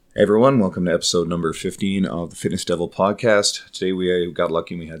Hey everyone, welcome to episode number 15 of the Fitness Devil podcast. Today we got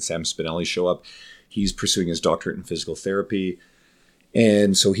lucky and we had Sam Spinelli show up. He's pursuing his doctorate in physical therapy.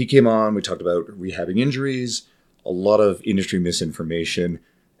 And so he came on, we talked about rehabbing injuries, a lot of industry misinformation,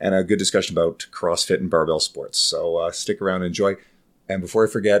 and a good discussion about CrossFit and barbell sports. So stick around and enjoy. And before I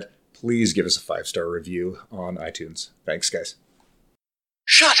forget, please give us a 5-star review on iTunes. Thanks, guys.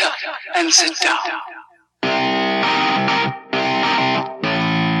 Shut up and sit down.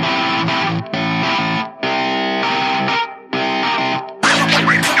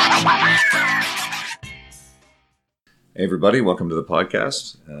 Hey everybody, welcome to the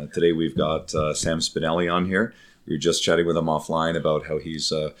podcast. Today we've got Sam Spinelli on here. We were just chatting with him offline about how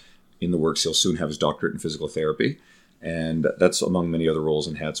he's in the works. He'll soon have his doctorate in physical therapy, and that's among many other roles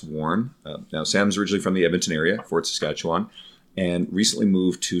and hats worn. Now, Sam's originally from the Edmonton area, Fort Saskatchewan, and recently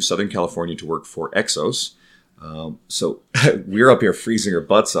moved to Southern California to work for Exos. So we're up here freezing our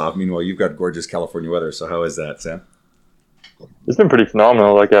butts off. Meanwhile, you've got gorgeous California weather. So how is that, Sam? It's been pretty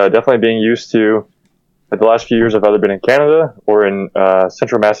phenomenal. Definitely being used to. The last few years I've either been in Canada or in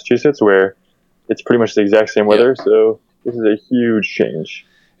central Massachusetts, where it's pretty much the exact same weather. Yeah. So this is a huge change.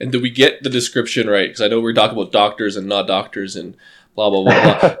 And did we get the description right? Because I know we're talking about doctors and not doctors and blah, blah,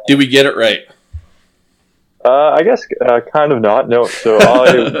 blah, blah. Did we get it right? I guess kind of not. No. So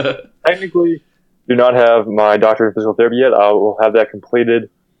I technically do not have my doctorate in physical therapy yet. I will have that completed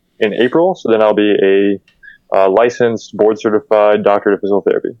in April. So then I'll be a licensed, board-certified doctorate of physical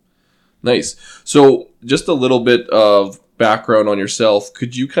therapy. Nice. So just a little bit of background on yourself.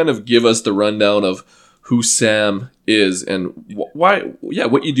 Could you kind of give us the rundown of who Sam is and why? Yeah,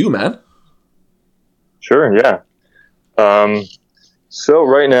 what you do, man. Sure. Yeah. So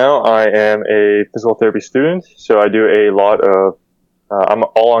right now I am a physical therapy student. So I do a lot of. I'm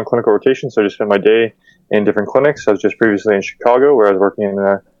all on clinical rotation. So I just spend my day in different clinics. I was just previously in Chicago, where I was working in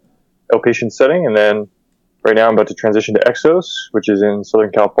an outpatient setting, and then right now I'm about to transition to Exos, which is in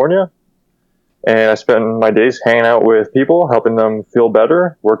Southern California. And I spend my days hanging out with people, helping them feel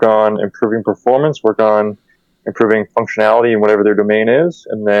better, work on improving performance, work on improving functionality in whatever their domain is.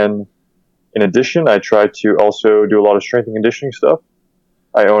 And then in addition, I try to also do a lot of strength and conditioning stuff.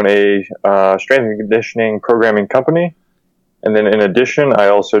 I own a strength and conditioning programming company. And then in addition, I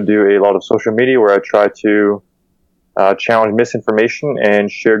also do a lot of social media where I try to challenge misinformation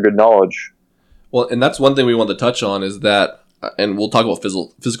and share good knowledge. Well, and that's one thing we want to touch on is that, and we'll talk about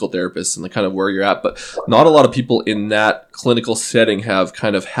physical therapists and kind of where you're at, but not a lot of people in that clinical setting have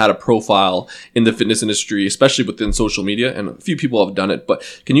kind of had a profile in the fitness industry, especially within social media, and a few people have done it. But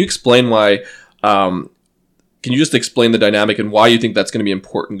can you explain why, can you just explain the dynamic and why you think that's going to be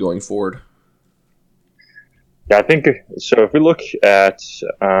important going forward? Yeah, I think, so if we look at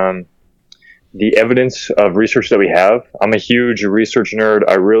the evidence of research that we have, I'm a huge research nerd.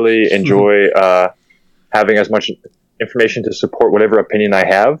 I really enjoy having as much information to support whatever opinion I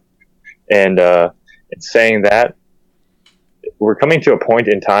have. And in saying that, we're coming to a point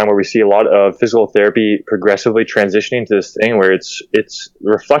in time where we see a lot of physical therapy progressively transitioning to this thing where it's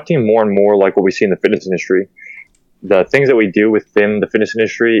reflecting more and more like what we see in the fitness industry. The things that we do within the fitness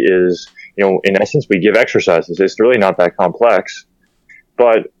industry is, in essence, we give exercises. It's really not that complex,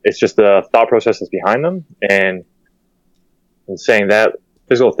 but it's just the thought process that's behind them. And in saying that,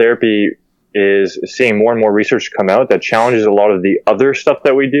 physical therapy is seeing more and more research come out that challenges a lot of the other stuff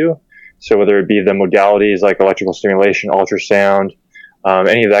that we do. So whether it be the modalities like electrical stimulation, ultrasound,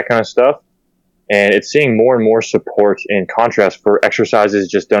 any of that kind of stuff. And it's seeing more and more support in contrast for exercises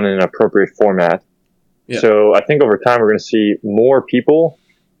just done in an appropriate format. Yeah. So I think over time, we're going to see more people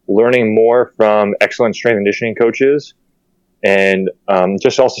learning more from excellent strength and conditioning coaches, and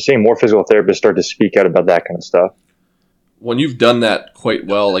just also seeing more physical therapists start to speak out about that kind of stuff. When you've done that quite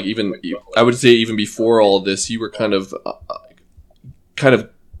well, I would say even before all of this, you were kind of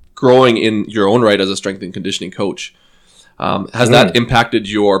growing in your own right as a strength and conditioning coach. Has that impacted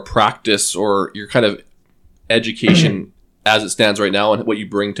your practice or your kind of education as it stands right now and what you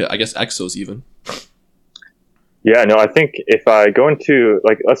bring to, I guess, Exos even? Yeah, no, I think if I go into,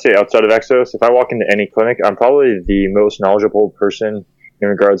 let's say outside of Exos, if I walk into any clinic, I'm probably the most knowledgeable person in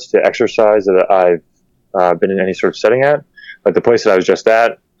regards to exercise that I've been in any sort of setting at. Like the place that I was just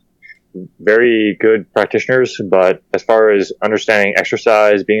at, very good practitioners, but as far as understanding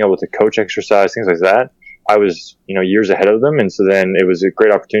exercise, being able to coach exercise, things like that, I was, years ahead of them. And so then it was a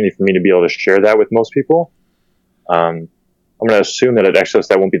great opportunity for me to be able to share that with most people. I'm going to assume that at Exos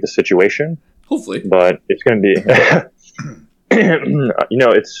that won't be the situation. Hopefully. But it's going to be,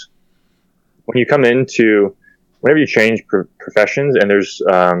 it's when you come into, whenever you change professions and there's,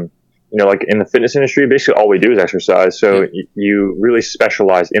 like in the fitness industry, basically all we do is exercise. So you really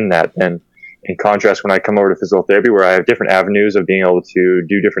specialize in that. And in contrast, when I come over to physical therapy, where I have different avenues of being able to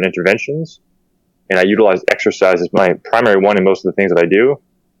do different interventions, and I utilize exercise as my primary one in most of the things that I do.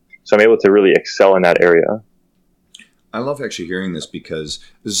 So I'm able to really excel in that area. I love actually hearing this because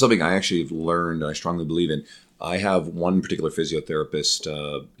this is something I actually have learned and I strongly believe in. I have one particular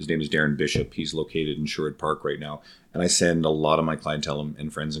physiotherapist. His name is Darren Bishop. He's located in Sherwood Park right now. And I send a lot of my clientele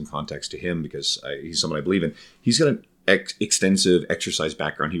and friends and contacts to him because he's someone I believe in. He's got an extensive exercise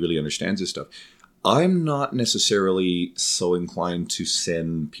background. He really understands this stuff. I'm not necessarily so inclined to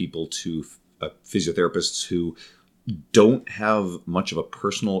send people to physiotherapists who don't have much of a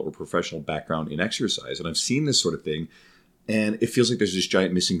personal or professional background in exercise. And I've seen this sort of thing, and it feels like there's this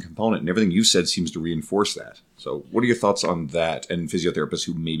giant missing component, and everything you said seems to reinforce that. So what are your thoughts on that and physiotherapists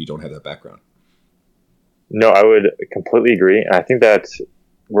who maybe don't have that background? No, I would completely agree. And I think that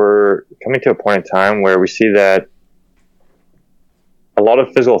we're coming to a point in time where we see that a lot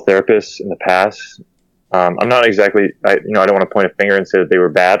of physical therapists in the past, I'm not exactly, I don't want to point a finger and say that they were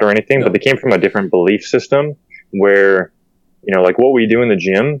bad or anything, but they came from a different belief system where, like what we do in the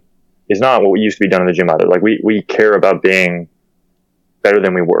gym is not what used to be done in the gym either. Like we care about being better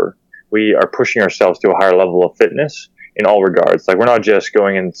than we were. We are pushing ourselves to a higher level of fitness in all regards. Like we're not just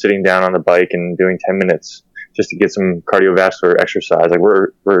going and sitting down on the bike and doing 10 minutes just to get some cardiovascular exercise. Like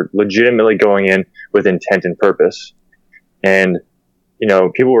we're legitimately going in with intent and purpose. And,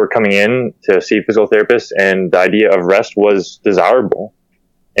 people were coming in to see physical therapists and the idea of rest was desirable.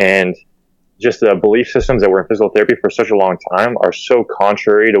 And just the belief systems that were in physical therapy for such a long time are so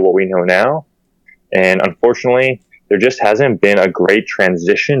contrary to what we know now. And unfortunately, there just hasn't been a great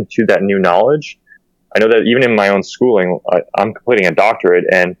transition to that new knowledge. I know that even in my own schooling, I'm completing a doctorate,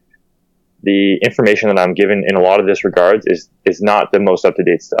 and the information that I'm given in a lot of this regards is not the most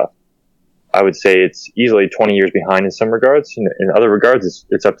up-to-date stuff. I would say it's easily 20 years behind in some regards. In other regards,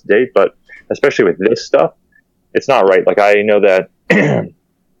 it's up to date, but especially with this stuff, it's not right. Like I know that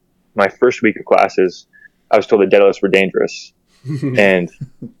my first week of classes, I was told that deadlifts were dangerous. And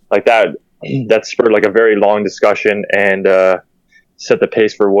like that spurred like a very long discussion and set the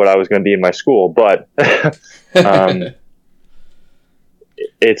pace for what I was going to be in my school. But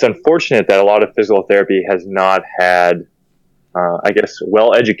it's unfortunate that a lot of physical therapy has not had,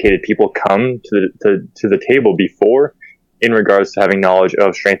 well-educated people come to the table before in regards to having knowledge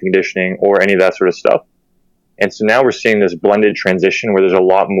of strength and conditioning or any of that sort of stuff. And so now we're seeing this blended transition where there's a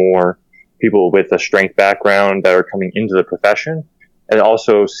lot more people with a strength background that are coming into the profession, and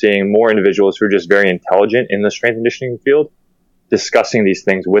also seeing more individuals who are just very intelligent in the strength and conditioning field discussing these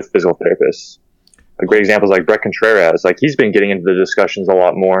things with physical therapists. A great example is like Brett Contreras. Like he's been getting into the discussions a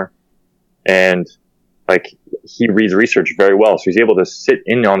lot more, and like he reads research very well. So he's able to sit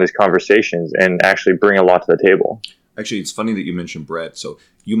in on these conversations and actually bring a lot to the table. Actually, it's funny that you mentioned Brett. So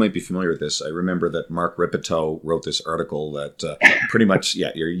you might be familiar with this. I remember that Mark Rippetoe wrote this article that pretty much,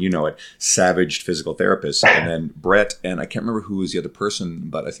 savaged physical therapists. And then Brett, and I can't remember who was the other person,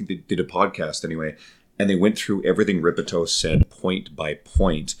 but I think they did a podcast anyway. And they went through everything Rippetoe said point by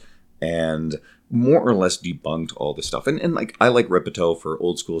point and more or less debunked all this stuff. And like I like Rippetoe for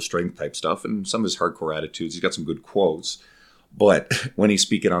old school strength type stuff and some of his hardcore attitudes. He's got some good quotes. But when he's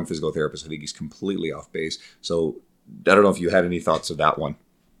speaking on physical therapists, I think he's completely off base. So I don't know if you had any thoughts of that one.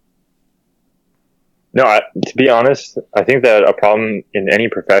 No, to be honest, I think that a problem in any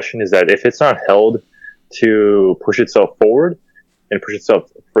profession is that if it's not held to push itself forward and push itself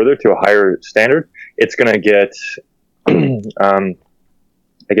further to a higher standard, it's going to get, it's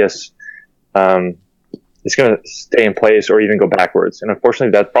going to stay in place or even go backwards. And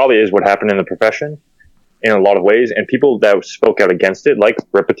unfortunately, that probably is what happened in the profession in a lot of ways. And people that spoke out against it, like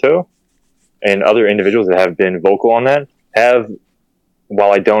Rippetoe and other individuals that have been vocal on that, have,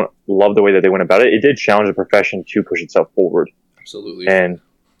 while I don't love the way that they went about it, it did challenge the profession to push itself forward. Absolutely. And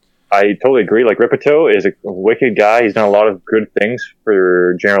I totally agree. Like Rippetoe is a wicked guy. He's done a lot of good things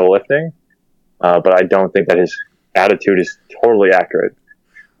for general lifting. But I don't think that his attitude is totally accurate.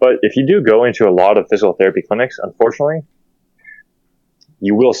 But if you do go into a lot of physical therapy clinics, unfortunately,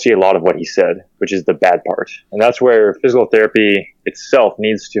 you will see a lot of what he said, which is the bad part. And that's where physical therapy itself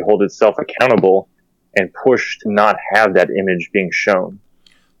needs to hold itself accountable and push to not have that image being shown.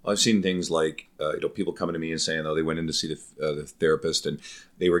 I've seen things like people coming to me and saying, they went in to see the therapist and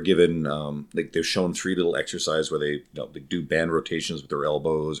they were given they're shown 3 little exercises where they do band rotations with their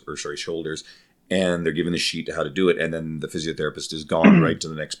elbows or shoulders, and they're given the sheet to how to do it, and then the physiotherapist is gone right to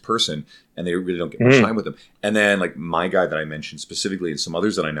the next person, and they really don't get much time with them. And then, like my guy that I mentioned specifically, and some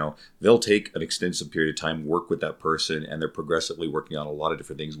others that I know, they'll take an extensive period of time, work with that person, and they're progressively working on a lot of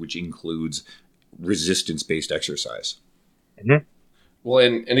different things, which includes resistance-based exercise. Mm-hmm. Well,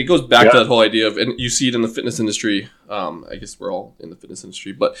 and it goes back to that whole idea of, and you see it in the fitness industry. I guess we're all in the fitness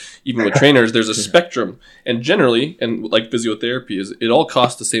industry, but even with trainers, there's a spectrum. And generally, and like physiotherapy is, it all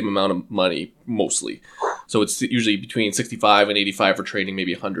costs the same amount of money, mostly. So it's usually between 65 and 85 for training,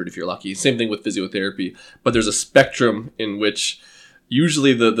 maybe 100 if you're lucky. Same thing with physiotherapy. But there's a spectrum in which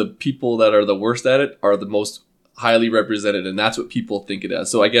usually the people that are the worst at it are the most highly represented, and that's what people think it as.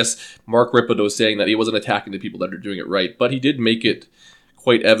 So I guess Mark Rippado is saying that he wasn't attacking the people that are doing it right, but he did make it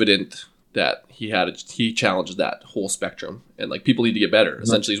quite evident that he challenged that whole spectrum, and like people need to get better.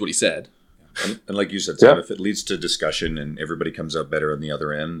 Essentially, is what he said. And like you said, Sam, if it leads to discussion and everybody comes out better on the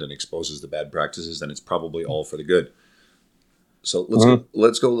other end and exposes the bad practices, then it's probably all for the good. So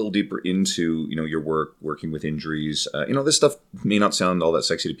let's go a little deeper into your work working with injuries. This stuff may not sound all that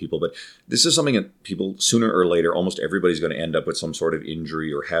sexy to people, but this is something that people sooner or later, almost everybody's going to end up with some sort of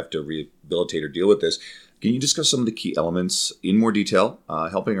injury or have to rehabilitate or deal with this. Can you discuss some of the key elements in more detail,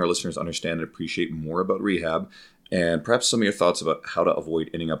 helping our listeners understand and appreciate more about rehab, and perhaps some of your thoughts about how to avoid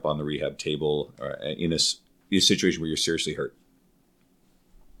ending up on the rehab table in a situation where you're seriously hurt?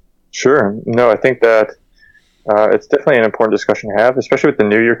 Sure. No, I think that it's definitely an important discussion to have, especially with the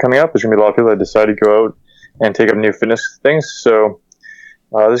new year coming up. There's going to be a lot of people that decide to go out and take up new fitness things. So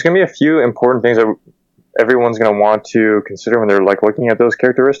there's going to be a few important things that everyone's going to want to consider when they're looking at those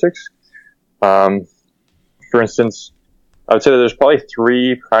characteristics. For instance, I would say that there's probably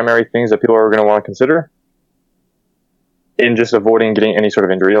three primary things that people are going to want to consider in just avoiding getting any sort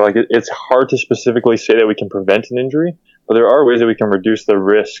of injury. It's hard to specifically say that we can prevent an injury, but there are ways that we can reduce the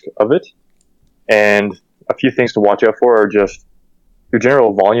risk of it. And a few things to watch out for are just your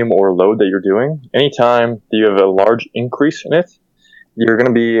general volume or load that you're doing. Anytime that you have a large increase in it, you're going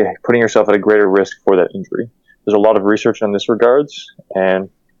to be putting yourself at a greater risk for that injury. There's a lot of research on this regards, and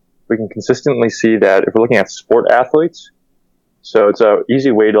we can consistently see that if we're looking at sport athletes, so it's an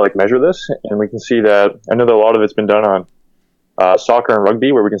easy way to measure this, and we can see that, I know that a lot of it's been done on soccer and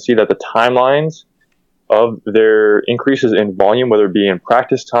rugby, where we can see that the timelines of their increases in volume, whether it be in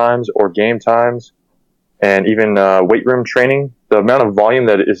practice times or game times, and even weight room training, the amount of volume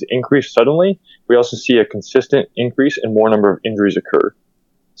that is increased suddenly, we also see a consistent increase in more number of injuries occur.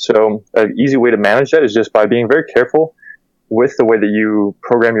 So an easy way to manage that is just by being very careful with the way that you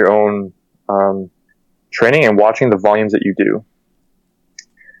program your own training and watching the volumes that you do.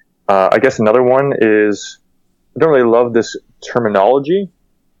 I guess another one is, I don't really love this terminology,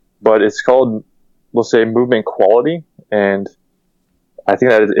 but it's called, we'll say, movement quality. And I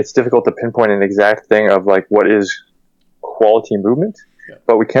think that it's difficult to pinpoint an exact thing of what is quality movement. Yeah.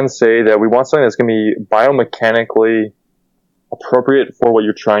 But we can say that we want something that's going to be biomechanically appropriate for what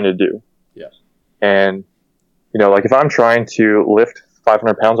you're trying to do. Yeah. And if I'm trying to lift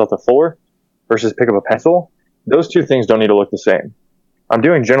 500 pounds off the floor versus pick up a pencil, those two things don't need to look the same. I'm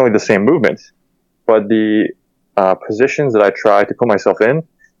doing generally the same movement, but the positions that I try to put myself in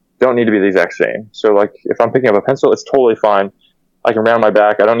don't need to be the exact same. So if I'm picking up a pencil, it's totally fine. I can round my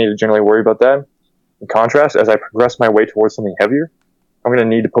back. I don't need to generally worry about that. In contrast, as I progress my way towards something heavier, I'm going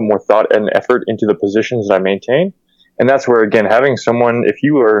to need to put more thought and effort into the positions that I maintain. And that's where, again, having someone, if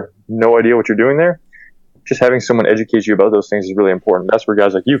you are no idea what you're doing there, just having someone educate you about those things is really important. That's where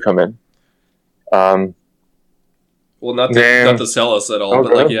guys like you come in. Well, not to sell us at all,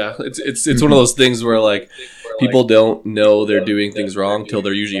 but it's one of those things where people don't know they're doing things wrong till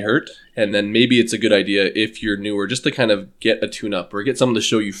they're usually hurt, and then maybe it's a good idea if you're newer just to kind of get a tune-up or get someone to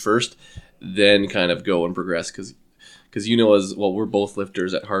show you first, then kind of go and progress, because as well, we're both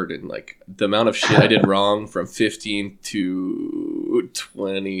lifters at heart, and the amount of shit I did wrong from 15 to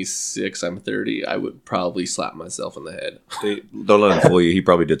 26, I'm 30, I would probably slap myself in the head. Don't let him fool you. He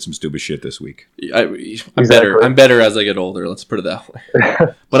probably did some stupid shit this week. I'm better as I get older. Let's put it that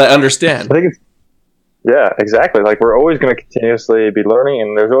way. But I understand. I think yeah, exactly. We're always going to continuously be learning,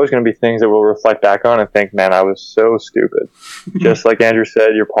 and there's always going to be things that we'll reflect back on and think, man, I was so stupid. Just like Andrew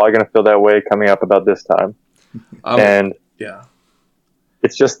said, you're probably going to feel that way coming up about this time. And yeah,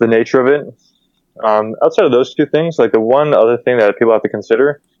 it's just the nature of it. Outside of those two things, the one other thing that people have to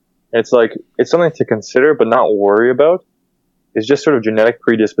consider, it's something to consider but not worry about, is just sort of genetic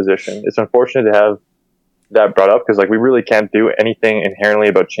predisposition. It's unfortunate to have that brought up because we really can't do anything inherently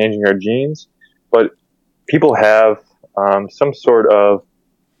about changing our genes, but people have some sort of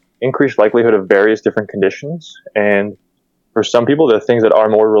increased likelihood of various different conditions, and for some people, there are things that are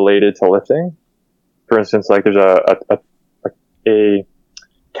more related to lifting. for instance, like there's a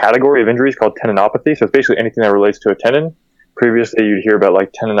category of injuries called tendinopathy. So it's basically anything that relates to a tendon. Previously, you'd hear about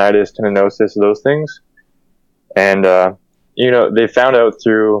like tendonitis, tendinosis, those things. And, they found out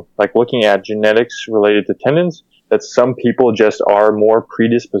through like looking at genetics related to tendons that some people just are more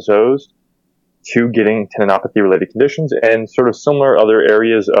predisposed to getting tendinopathy related conditions and sort of similar other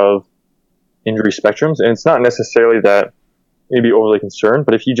areas of injury spectrums. And it's not necessarily that you'd be overly concerned,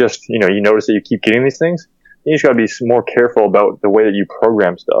 but if you just, you notice that you keep getting these things, you just got to be more careful about the way that you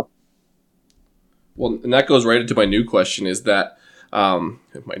program stuff. Well, and that goes right into my new question is that, my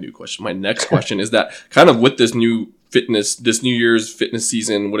next question is that kind of with this new Year's fitness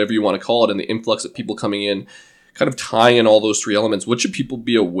season, whatever you want to call it, and the influx of people coming in, kind of tying in all those three elements, what should people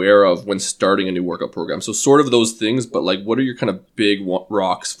be aware of when starting a new workout program? So sort of those things, but like, what are your kind of big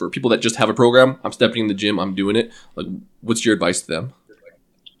rocks for people that just have a program? I'm stepping in the gym, I'm doing it. Like, what's your advice to them?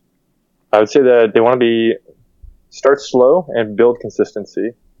 I would say that they want to start slow and build consistency.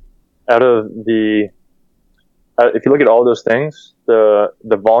 If you look at all those things, the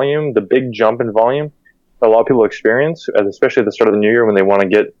volume, the big jump in volume, a lot of people experience, especially at the start of the new year when they want to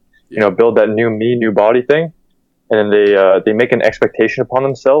get, build that new body thing. And then they make an expectation upon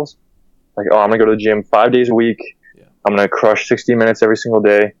themselves. Like, I'm going to go to the gym 5 days a week. Yeah. I'm going to crush 60 minutes every single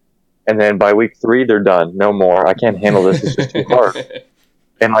day. And then by week 3, they're done. No more. I can't handle this. It's just too hard.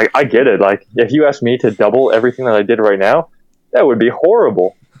 And like, I get it. Like, if you asked me to double everything that I did right now, that would be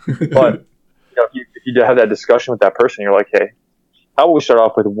horrible. But if you have that discussion with that person, you're like, hey, how about we start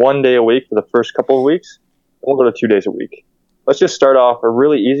off with 1 day a week for the first couple of weeks? We'll go to 2 days a week. Let's just start off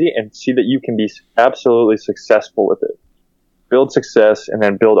really easy and see that you can be absolutely successful with it. Build success and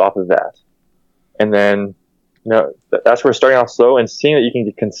then build off of that. And then, that's where starting off slow and seeing that you can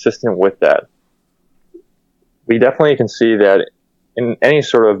get consistent with that. We definitely can see that in any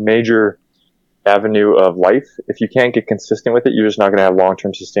sort of major avenue of life, if you can't get consistent with it, you're just not going to have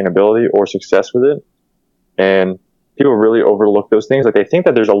long-term sustainability or success with it. And people really overlook those things. Like, they think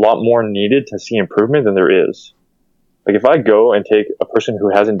that there's a lot more needed to see improvement than there is. Like, if I go and take a person who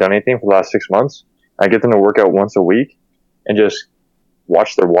hasn't done anything for the last 6 months, I get them to work out once a week and just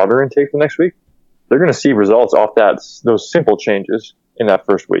watch their water intake for the next week, they're going to see results off those simple changes in that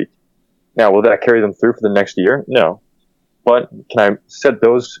first week. Now, will that carry them through for the next year? No. But can I set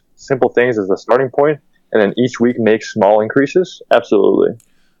those simple things as the starting point and then each week make small increases? Absolutely.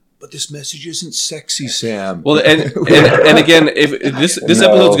 But this message isn't sexy, Sam. Well, and again, if this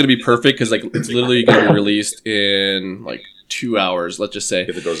episode's going to be perfect because like it's literally going to be released in like 2 hours. Let's just say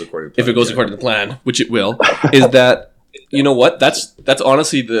if it goes according to the plan, which it will, is that what? That's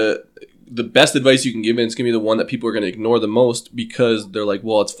honestly the best advice you can give, and it's going to be the one that people are going to ignore the most because they're like,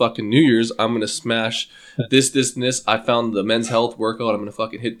 well, it's fucking New Year's. I'm going to smash this, and this. I found the men's health workout. I'm going to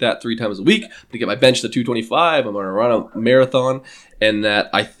fucking hit that 3 times a week. I'm going to get my bench to 225. I'm going to run a marathon. And that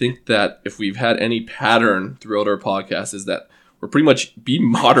I think that if we've had any pattern throughout our podcast is that we're pretty much be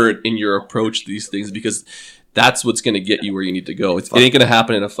moderate in your approach to these things because that's what's going to get you where you need to go. It ain't going to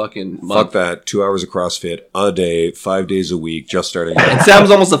happen in a fucking month. Fuck that. 2 hours of CrossFit a day, 5 days a week, just starting out. And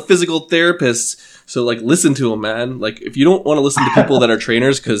Sam's almost a physical therapist. So, like, listen to him, man. Like, if you don't want to listen to people that are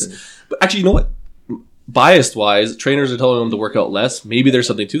trainers, but actually, you know what? Biased-wise, trainers are telling them to work out less. Maybe there's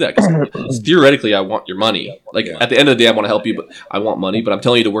something to that. Because theoretically, I want your money. Like, at the end of the day, I want to help you, but I want money. But I'm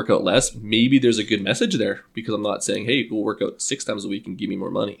telling you to work out less. Maybe there's a good message there because I'm not saying, hey, go work out 6 times a week and give me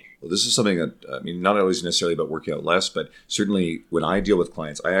more money. Well, this is something that, not always necessarily about working out less, but certainly when I deal with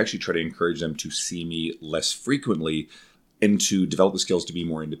clients, I actually try to encourage them to see me less frequently and to develop the skills to be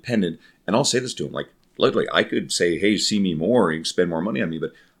more independent. And I'll say this to them, like, literally, I could say, hey, see me more and spend more money on me,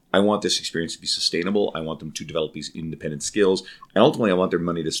 but I want this experience to be sustainable. I want them to develop these independent skills. And ultimately, I want their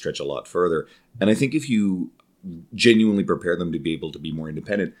money to stretch a lot further. And I think if you genuinely prepare them to be able to be more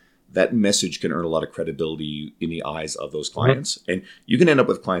independent, that message can earn a lot of credibility in the eyes of those clients. Mm-hmm. And you can end up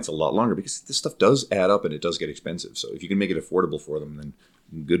with clients a lot longer because this stuff does add up and it does get expensive. So if you can make it affordable for them,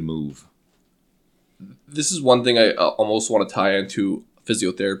 then good move. This is one thing I almost want to tie into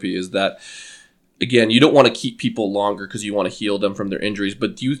physiotherapy is that, again, you don't want to keep people longer because you want to heal them from their injuries.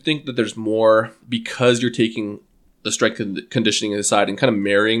 But do you think that there's more because you're taking the strength and conditioning aside and kind of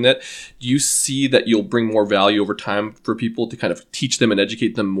marrying that? Do you see that you'll bring more value over time for people to kind of teach them and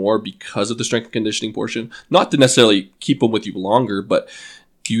educate them more because of the strength and conditioning portion? Not to necessarily keep them with you longer, but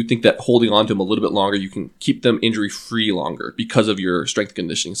do you think that holding on to them a little bit longer, you can keep them injury free longer because of your strength and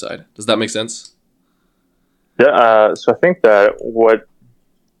conditioning side? Does that make sense? Yeah. So I think that what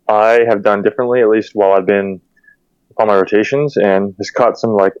I have done differently, at least while I've been on my rotations, and has caught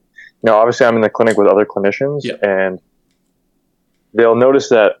some obviously I'm in the clinic with other clinicians, and they'll notice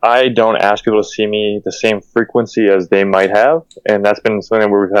that I don't ask people to see me the same frequency as they might have, and that's been something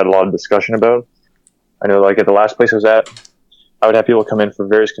where we've had a lot of discussion about. I know, like at the last place I was at, I would have people come in for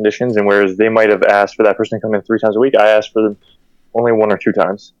various conditions, and whereas they might have asked for that person to come in 3 times a week, I asked for them only 1 or 2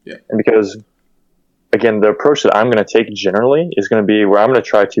 times. Yeah. And because, again, the approach that I'm going to take generally is going to be where I'm going to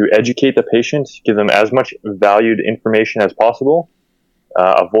try to educate the patient, give them as much valued information as possible,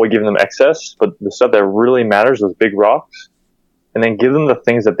 avoid giving them excess, but the stuff that really matters, those big rocks, and then give them the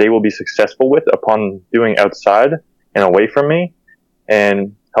things that they will be successful with upon doing outside and away from me,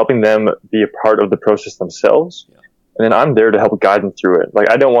 and helping them be a part of the process themselves. Yeah. And then I'm there to help guide them through it. Like,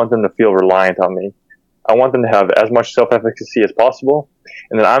 I don't want them to feel reliant on me. I want them to have as much self-efficacy as possible.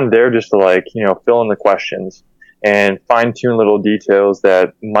 And then I'm there just to, like, you know, fill in the questions and fine-tune little details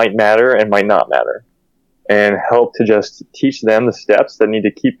that might matter and might not matter, and help to just teach them the steps that need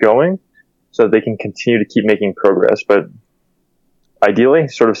to keep going so that they can continue to keep making progress. But ideally,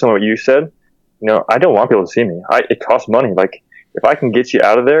 sort of some of what you said, you know, I don't want people to see me. It costs money. Like, if I can get you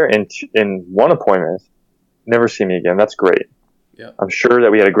out of there in 1 appointment, never see me again, that's great. Yeah. I'm sure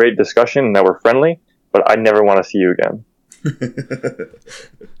that we had a great discussion and that we're friendly, but I never want to see you again.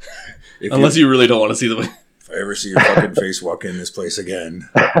 Unless you really don't want to see them. If I ever see your fucking face walk in this place again,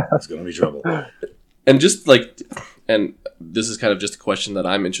 it's going to be trouble. And just like, and this is kind of just a question that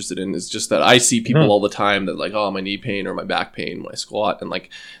I'm interested in, is just that I see people all the time that like, oh, my knee pain or my back pain when I squat, and like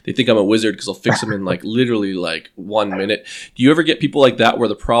they think I'm a wizard because I'll fix them in like literally like 1 minute. Do you ever get people like that where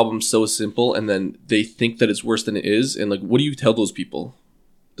the problem's so simple and then they think that it's worse than it is? And like, what do you tell those people?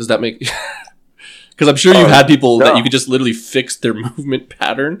 Does that make... Because I'm sure you've had people that you could just literally fix their movement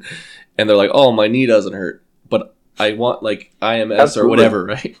pattern and they're like, oh, my knee doesn't hurt, but I want like IMS Absolutely. or whatever,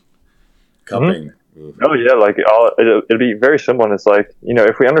 right? Cupping. Oh yeah, like it'll be very simple, and it's like, you know,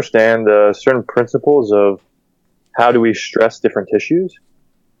 if we understand certain principles of how do we stress different tissues,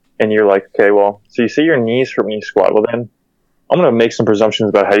 and you're like, okay, well, so you see your knees hurt when you squat. Well, then I'm gonna make some presumptions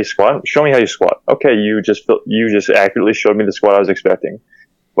about how you squat. Show me how you squat. Okay, you just accurately showed me the squat I was expecting.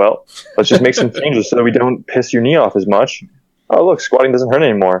 Well, let's just make some changes so that we don't piss your knee off as much. Oh, look, squatting doesn't hurt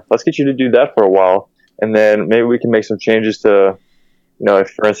anymore. Let's get you to do that for a while, and then maybe we can make some changes to, you know,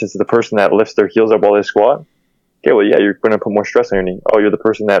 if, for instance, the person that lifts their heels up while they squat, okay, well, yeah, you're going to put more stress on your knee. Oh, you're the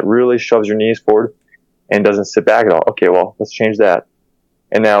person that really shoves your knees forward and doesn't sit back at all. Okay, well, let's change that.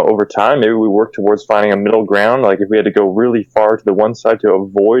 And now over time, maybe we work towards finding a middle ground. Like if we had to go really far to the one side to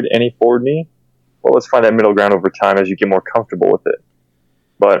avoid any forward knee, well, let's find that middle ground over time as you get more comfortable with it.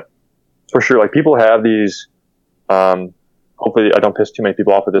 But for sure, like people have these, hopefully I don't piss too many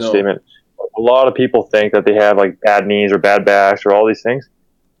people off with this statement. A lot of people think that they have like bad knees or bad backs or all these things.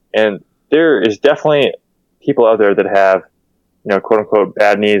 And there is definitely people out there that have, you know, quote unquote,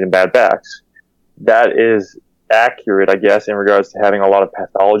 bad knees and bad backs. That is accurate, I guess, in regards to having a lot of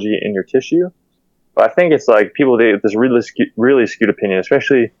pathology in your tissue. But I think it's like people, they have this really skewed opinion,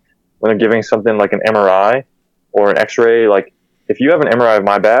 especially when they're giving something like an MRI or an X-ray. Like if you have an MRI of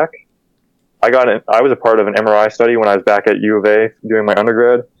my back, I was a part of an MRI study when I was back at U of A doing my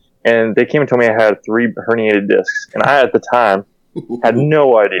undergrad. And they came and told me I had 3 herniated discs. And I, at the time, had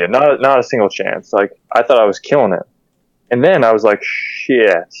no idea. Not a single chance. Like, I thought I was killing it. And then I was like,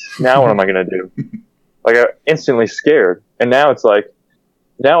 shit, now what am I going to do? Like, I instantly scared. And now it's like,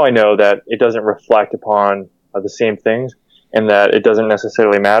 now I know that it doesn't reflect upon the same things and that it doesn't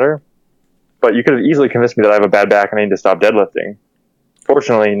necessarily matter. But you could have easily convinced me that I have a bad back and I need to stop deadlifting.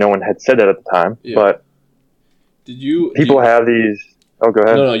 Fortunately, no one had said that at the time. Yeah. But people have these... Oh, go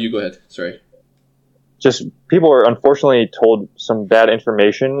ahead. No, you go ahead. Sorry. Just people are unfortunately told some bad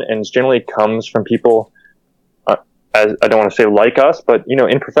information, and it generally comes from people, as I don't want to say like us, but, you know,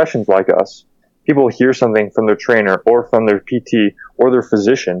 in professions like us. People hear something from their trainer or from their PT or their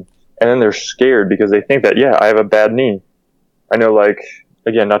physician, and then they're scared because they think that, yeah, I have a bad knee. I know, like,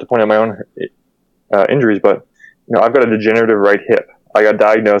 again, not to point out my own injuries, but, you know, I've got a degenerative right hip. I got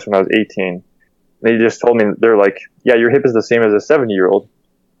diagnosed when I was 18. They just told me, they're like, yeah, your hip is the same as a 70-year-old.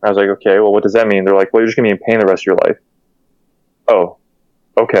 I was like, okay, well, what does that mean? They're like, well, you're just going to be in pain the rest of your life. Oh,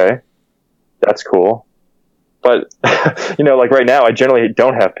 okay. That's cool. But, you know, like right now, I generally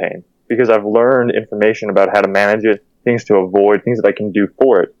don't have pain because I've learned information about how to manage it, things to avoid, things that I can do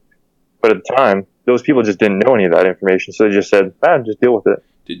for it. But at the time, those people just didn't know any of that information. So they just said, just deal with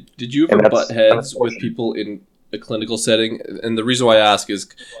it. Did you ever butt heads with people in a clinical setting? And the reason why I ask is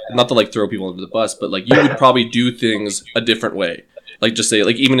not to like throw people under the bus, but like you would probably do things a different way. Like just say,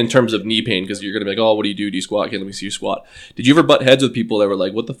 like even in terms of knee pain, because you're going to be like, oh, what do you do? Do you squat? Okay, let me see you squat. Did you ever butt heads with people that were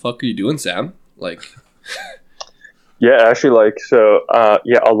like, what the fuck are you doing, Sam? Like, yeah, actually, like, so,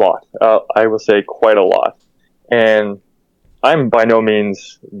 yeah, a lot. I will say quite a lot. And I'm by no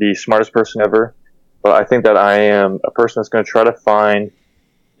means the smartest person ever, but I think that I am a person that's going to try to find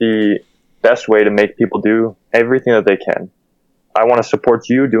the best way to make people do everything that they can. I want to support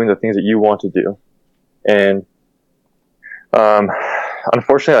you doing the things that you want to do. And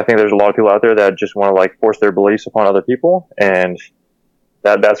unfortunately, I think there's a lot of people out there that just want to like force their beliefs upon other people, and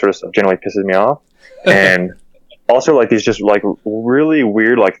that sort of stuff generally pisses me off. And also like these just like really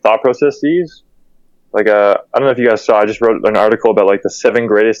weird like thought processes. Like I don't know if you guys saw, I just wrote an article about like the 7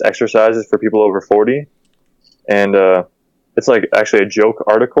 greatest exercises for people over 40, and it's like actually a joke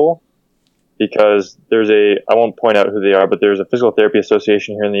article, because I won't point out who they are, but there's a physical therapy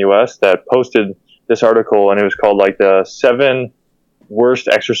association here in the US that posted this article, and it was called like the 7 worst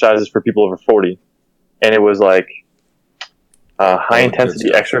exercises for people over 40. And it was like high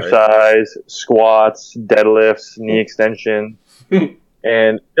intensity exercise, right? Squats, deadlifts, knee extension.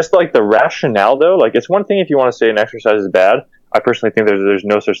 And just like the rationale though, like it's one thing if you want to say an exercise is bad. I personally think there's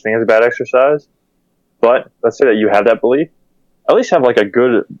no such thing as a bad exercise. But let's say that you have that belief, at least have like a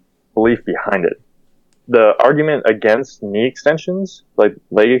good belief behind it. The argument against knee extensions, like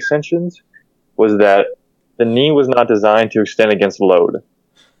leg extensions, was that the knee was not designed to extend against load.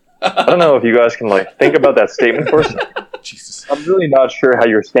 I don't know if you guys can like think about that statement for a second. Jesus. I'm really not sure how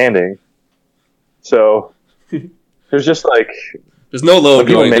you're standing. So there's just like there's no load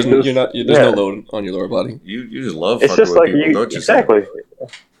going. There's no load on your lower body. You just love it's fucking just with like people, you, don't you? Exactly.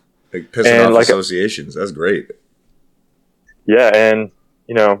 Like pissing off like associations. That's great. Yeah, and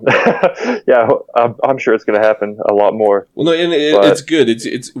you know, yeah, I'm sure it's going to happen a lot more. Well, no, and it's good.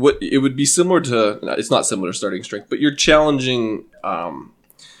 It's what it would be similar to. It's not similar to starting strength, but you're challenging.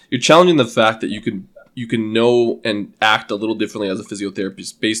 You're challenging the fact that you can know and act a little differently as a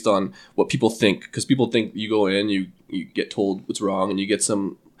physiotherapist based on what people think, because people think you go in, you get told what's wrong, and you get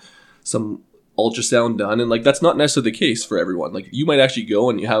some ultrasound done, and like that's not necessarily the case for everyone. Like you might actually go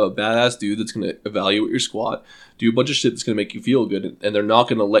and you have a badass dude that's going to evaluate your squat, do a bunch of shit that's going to make you feel good, and they're not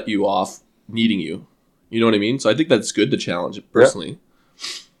going to let you off needing you. You know what I mean? So I think that's good to challenge personally.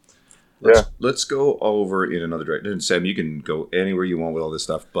 Let's go over in another direction. Sam, you can go anywhere you want with all this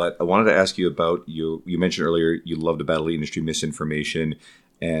stuff, but I wanted to ask you about you mentioned earlier you love to battle industry misinformation,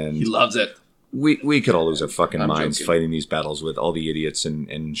 and he loves it. We could all lose our fucking minds fighting these battles with all the idiots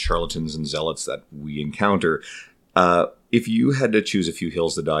and charlatans and zealots that we encounter. If you had to choose a few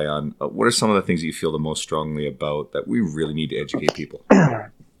hills to die on, what are some of the things that you feel the most strongly about that we really need to educate people? I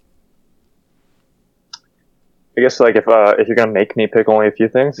guess like if you're gonna make me pick only a few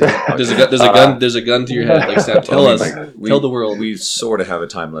things, there's a gun to your head. Like Sam, tell the world. We sort of have a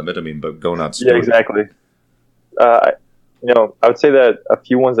time limit. I mean, but go nuts. Yeah, exactly. I would say that a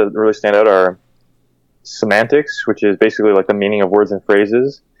few ones that really stand out are semantics, which is basically like the meaning of words and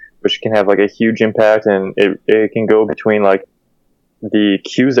phrases, which can have like a huge impact, and it can go between like the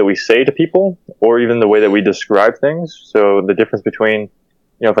cues that we say to people or even the way that we describe things. So the difference between,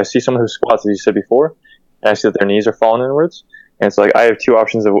 if I see someone who squats, as you said before, and I see that their knees are falling inwards, and it's like I have 2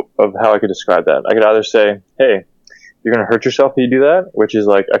 options of how I could describe that. I could either say, hey, you're going to hurt yourself if you do that, which is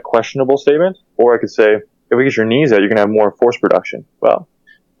like a questionable statement, or I could say, if we get your knees out, you're going to have more force production. Well,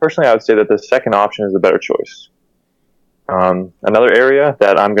 personally, I would say that the second option is the better choice. Another area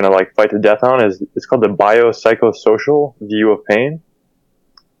that I'm going to fight to death on it's called the biopsychosocial view of pain.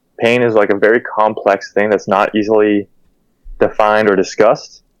 Pain is like a very complex thing that's not easily defined or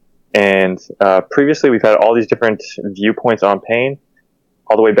discussed. And previously, we've had all these different viewpoints on pain,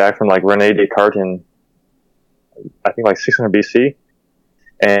 all the way back from René Descartes in, I think 600 BC.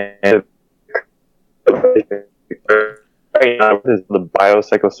 And right now is the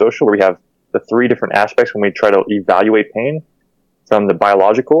biopsychosocial, where we have the 3 different aspects when we try to evaluate pain, from the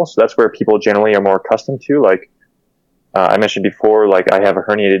biological. So that's where people generally are more accustomed to. I mentioned before, I have a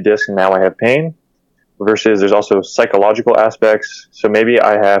herniated disc and now I have pain. Versus there's also psychological aspects. So maybe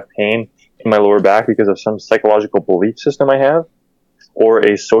I have pain in my lower back because of some psychological belief system I have, or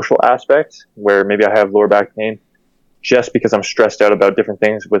a social aspect where maybe I have lower back pain just because I'm stressed out about different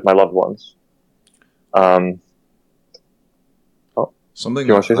things with my loved ones. Something. Do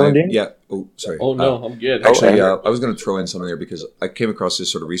you want to say something, Dean? Yeah. Oh, sorry. Oh no, I'm good. Actually, I was going to throw in something there because I came across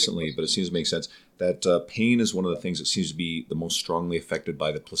this sort of recently, but it seems to make sense that pain is one of the things that seems to be the most strongly affected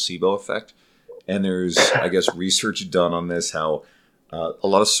by the placebo effect. And there's, I guess, research done on this, how a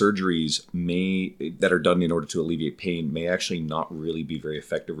lot of surgeries that are done in order to alleviate pain may actually not really be very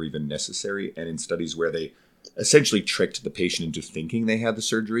effective or even necessary. And in studies where they essentially tricked the patient into thinking they had the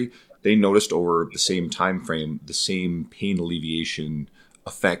surgery, they noticed over the same time frame the same pain alleviation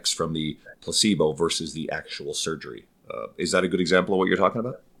effects from the placebo versus the actual surgery. Is that a good example of what you're talking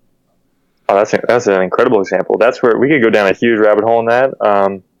about? Oh, that's an incredible example. That's where we could go down a huge rabbit hole in that.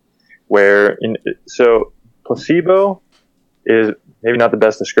 So placebo is maybe not the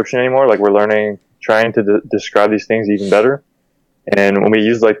best description anymore. Like we're trying to describe these things even better. And when we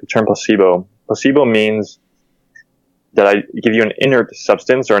use like the term placebo means that I give you an inert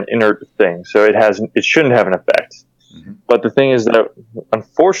substance or an inert thing. So it shouldn't have an effect. Mm-hmm. But the thing is that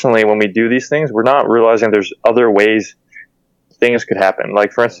unfortunately, when we do these things, we're not realizing there's other ways things could happen.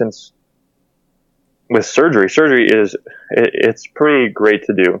 Like for instance, with surgery it's pretty great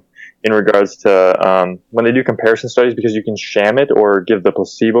to do in regards to when they do comparison studies, because you can sham it or give the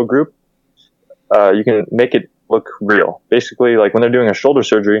placebo group, you can make it look real. Basically, like when they're doing a shoulder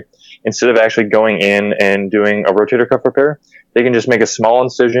surgery, instead of actually going in and doing a rotator cuff repair, they can just make a small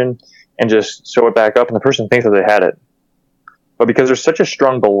incision and just sew it back up, and the person thinks that they had it. But because there's such a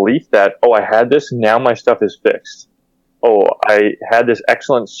strong belief that, oh, I had this, now my stuff is fixed. Oh, I had this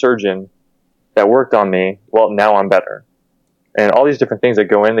excellent surgeon that worked on me, well, now I'm better. And all these different things that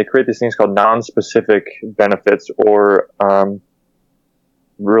go in, they create these things called non-specific benefits or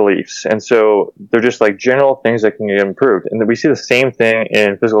reliefs. And so they're just like general things that can get improved. And we see the same thing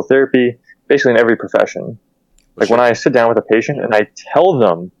in physical therapy, basically in every profession. Like when I sit down with a patient and I tell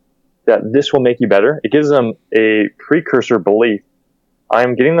them that this will make you better, it gives them a precursor belief.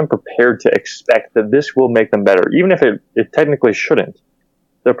 I'm getting them prepared to expect that this will make them better. Even if it technically shouldn't,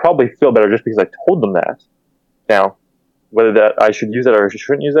 they'll probably feel better just because I told them that. Now, whether that I should use that or I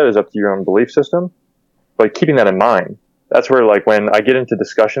shouldn't use that is up to your own belief system. But keeping that in mind, that's where like when I get into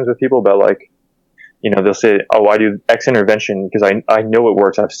discussions with people about like, they'll say, oh, I do X intervention because I know it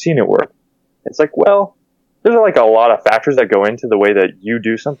works. I've seen it work. It's like, well, there's like a lot of factors that go into the way that you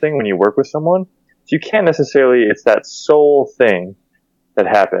do something when you work with someone. So you can't necessarily, it's that sole thing that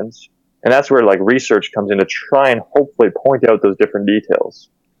happens. And that's where like research comes in to try and hopefully point out those different details.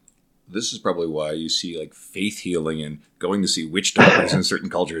 This is probably why you see like faith healing and going to see witch doctors in certain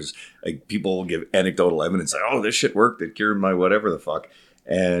cultures. Like people give anecdotal evidence, like, oh, this shit worked. It cured my whatever the fuck.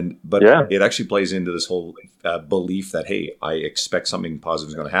 But it actually plays into this whole belief that, hey, I expect something positive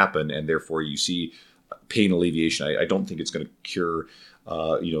is going to happen. And therefore you see pain alleviation. I don't think it's going to cure,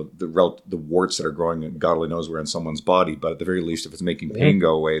 the warts that are growing, and God only knows where in someone's body. But at the very least, if it's making pain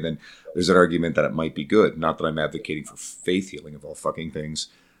go away, then there's an argument that it might be good. Not that I'm advocating for faith healing of all fucking things.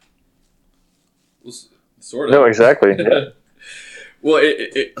 Well, sort of. No, exactly. Yeah. Well,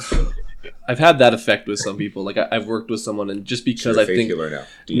 I've had that effect with some people. Like I've worked with someone, and just because I think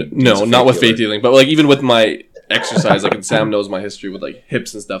no, not with faith healing, but like even with my exercise, like and Sam knows my history with like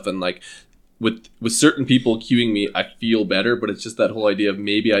hips and stuff, and like with certain people cueing me, I feel better. But it's just that whole idea of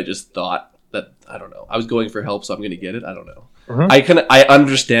maybe I just thought that, I don't know, I was going for help, so I'm going to get it. I don't know. Mm-hmm. I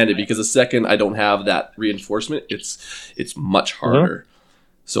understand it, because the second I don't have that reinforcement, it's much harder. Mm-hmm.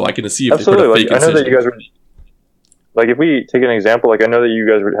 So I can see if absolutely. They put a fake I know that you guys were, like, if we take an example, like I know that you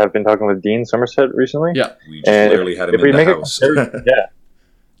guys have been talking with Dean Somerset recently. Yeah, we just literally had him in the house. Yeah,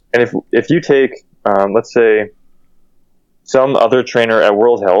 and if you take, let's say, some other trainer at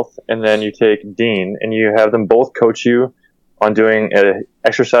World Health, and then you take Dean, and you have them both coach you on doing an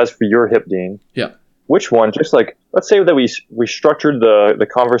exercise for your hip, Dean. Yeah. Which one? Just like, let's say that we structured the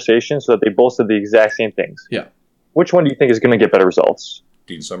conversation so that they both said the exact same things. Yeah. Which one do you think is going to get better results?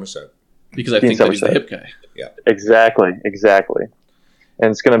 Dean Somerset. Because I think that he's the hip guy. Yeah. Exactly.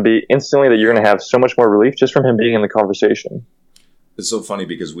 And it's going to be instantly that you're going to have so much more relief just from him being in the conversation. It's so funny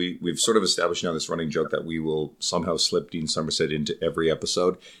because we've sort of established now this running joke that we will somehow slip Dean Somerset into every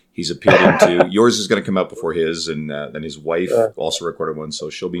episode. He's appealing to yours is going to come out before his, and then his wife also recorded one, so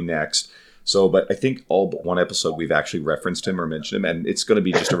she'll be next. So, but I think all but one episode we've actually referenced him or mentioned him, and it's going to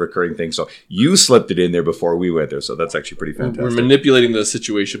be just a recurring thing. So you slipped it in there before we went there, so that's actually pretty fantastic. We're manipulating the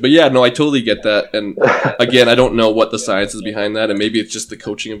situation, but yeah, no, I totally get that. And again, I don't know what the science is behind that, and maybe it's just the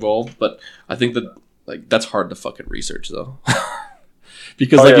coaching involved. But I think that that's hard to fucking research, though.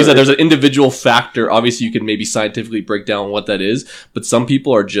 Because you said, there's an individual factor. Obviously, you can maybe scientifically break down what that is, but some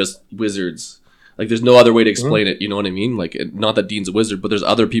people are just wizards. Like, there's no other way to explain it. You know what I mean? Like, not that Dean's a wizard, but there's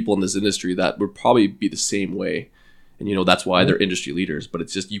other people in this industry that would probably be the same way. And, that's why they're industry leaders. But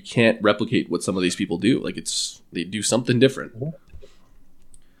it's just, you can't replicate what some of these people do. Like, they do something different.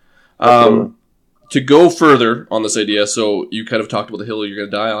 To go further on this idea, so you kind of talked about the hill you're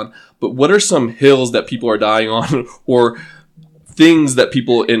going to die on, but what are some hills that people are dying on, or things that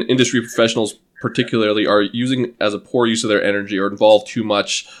people in industry professionals particularly are using as a poor use of their energy, or involve too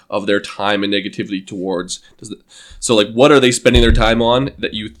much of their time and negativity towards? So like, what are they spending their time on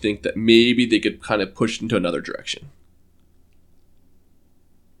that you think that maybe they could kind of push into another direction?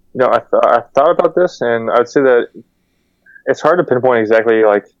 I thought about this, and I would say that it's hard to pinpoint exactly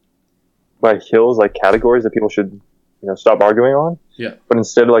like by hills, like categories that people should, stop arguing on. Yeah. But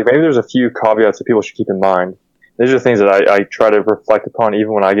instead, like maybe there's a few caveats that people should keep in mind. These are things that I try to reflect upon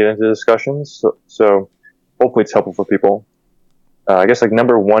even when I get into discussions. So hopefully it's helpful for people. I guess like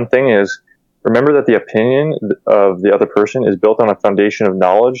number one thing is remember that the opinion of the other person is built on a foundation of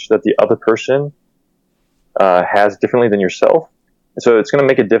knowledge that the other person has differently than yourself. So it's going to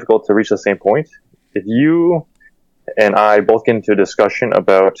make it difficult to reach the same point. If you and I both get into a discussion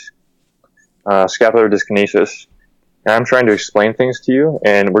about scapular dyskinesis, and I'm trying to explain things to you,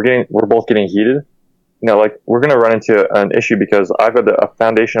 and we're both getting heated, like we're going to run into an issue because I've got a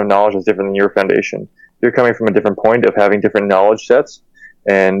foundation of knowledge that's different than your foundation. You're coming from a different point of having different knowledge sets,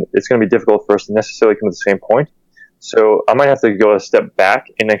 and it's going to be difficult for us to necessarily come to the same point. So I might have to go a step back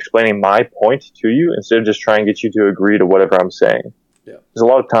in explaining my point to you instead of just trying to get you to agree to whatever I'm saying. Yeah. Because a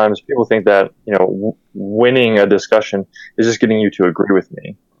lot of times people think that, winning a discussion is just getting you to agree with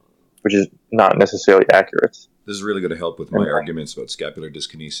me, which is not necessarily accurate. This is really going to help with my arguments about scapular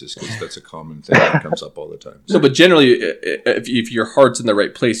dyskinesis because that's a common thing that comes up all the time. No, but generally, if your heart's in the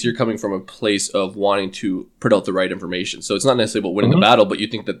right place, you're coming from a place of wanting to put out the right information. So it's not necessarily about winning the battle, but you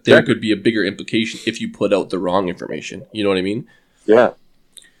think that there could be a bigger implication if you put out the wrong information. You know what I mean? Yeah.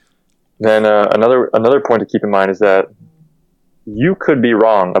 Then another point to keep in mind is that you could be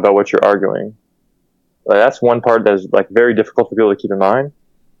wrong about what you're arguing. That's one part that is like very difficult for people to keep in mind.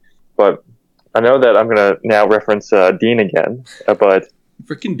 But I know that I'm gonna now reference Dean again, but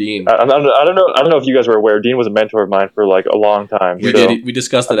freaking Dean. I don't know if you guys were aware. Dean was a mentor of mine for like a long time. We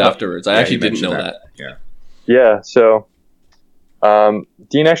discussed it afterwards. I actually didn't know that. Yeah. Yeah. So,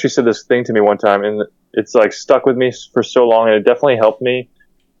 Dean actually said this thing to me one time, and it's like stuck with me for so long, and it definitely helped me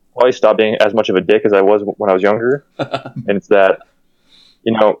probably stop being as much of a dick as I was when I was younger. And it's that,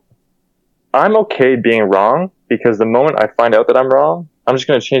 I'm okay being wrong because the moment I find out that I'm wrong, I'm just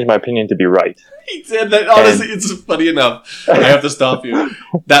going to change my opinion to be right. He said that, honestly, it's funny enough. I have to stop you.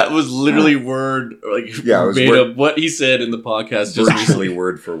 That was literally up what he said in the podcast just recently.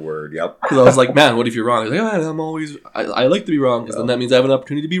 Word for word, yep. Because I was like, man, what if you're wrong? He's like, I like to be wrong because then that means I have an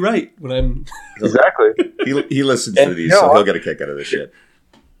opportunity to be right when I'm... Exactly. He listens to these, so he'll get a kick out of this shit.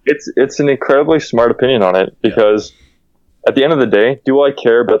 It's an incredibly smart opinion on it because at the end of the day, do I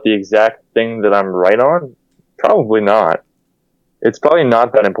care about the exact thing that I'm right on? Probably not. It's probably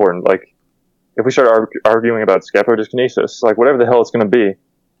not that important. Like, if we start arguing about scapular dyskinesis, like whatever the hell it's going to be,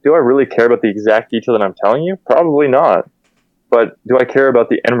 do I really care about the exact detail that I'm telling you? Probably not. But do I care about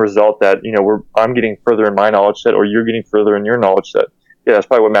the end result that, I'm getting further in my knowledge set or you're getting further in your knowledge set? Yeah, that's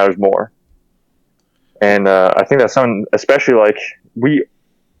probably what matters more. And I think that's something, especially like we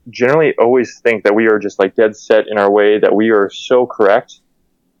generally always think that we are just like dead set in our way, that we are so correct,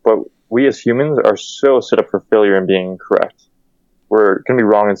 but we as humans are so set up for failure in being correct. We're going to be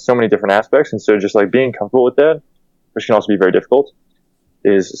wrong in so many different aspects, and so just like being comfortable with that, which can also be very difficult,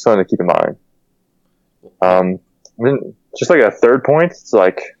 is something to keep in mind. Then just like a third point, it's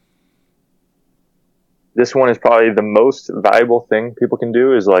like this one is probably the most valuable thing people can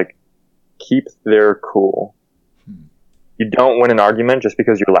do is like keep their cool. You don't win an argument just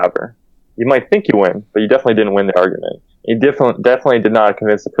because you're louder. You might think you win, but you definitely didn't win the argument. You definitely did not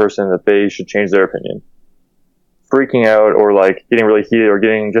convince the person that they should change their opinion. Freaking out or like getting really heated or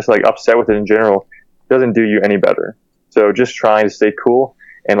getting just like upset with it in general doesn't do you any better. So just trying to stay cool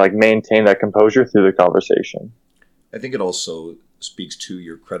and like maintain that composure through the conversation. I think it also speaks to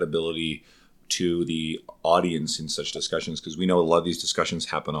your credibility to the audience in such discussions, because we know a lot of these discussions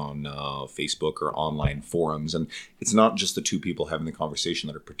happen on Facebook or online forums, and it's not just the two people having the conversation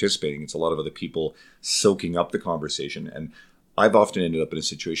that are participating, it's a lot of other people soaking up the conversation. And I've often ended up in a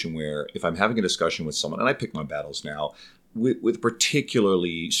situation where if I'm having a discussion with someone, and I pick my battles now, with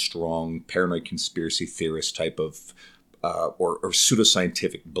particularly strong paranoid conspiracy theorist type of or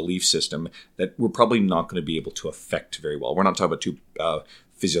pseudoscientific belief system, that we're probably not going to be able to affect very well. We're not talking about two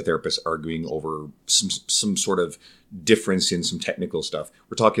physiotherapists arguing over some sort of difference in some technical stuff.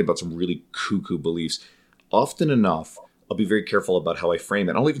 We're talking about some really cuckoo beliefs. Often enough, I'll be very careful about how I frame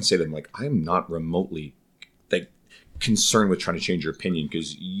it. I'll even say to them, like, I'm not remotely concerned with trying to change your opinion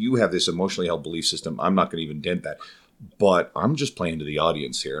because you have this emotionally held belief system. I'm not going to even dent that. But I'm just playing to the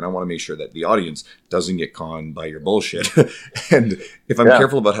audience here, and I want to make sure that the audience doesn't get conned by your bullshit. And if I'm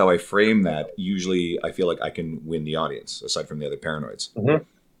careful about how I frame that, usually I feel like I can win the audience, aside from the other paranoids. Mm-hmm.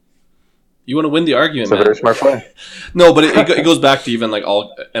 You want to win the argument, man. Very smart play. No, but it goes back to even like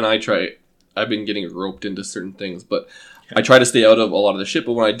I've been getting roped into certain things, but I try to stay out of a lot of the shit,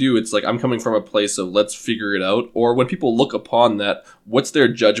 but when I do, it's like I'm coming from a place of let's figure it out. Or when people look upon that, what's their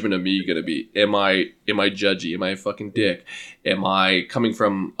judgment of me gonna be? Am I judgy? Am I a fucking dick? Am I coming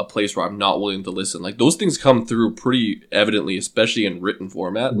from a place where I'm not willing to listen? Like those things come through pretty evidently, especially in written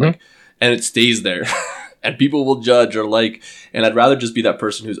format, like, and it stays there. And people will judge or like, and I'd rather just be that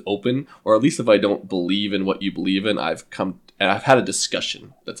person who's open, or at least if I don't believe in what you believe in, I've had a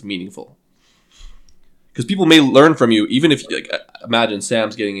discussion that's meaningful. Because people may learn from you, even if, like, imagine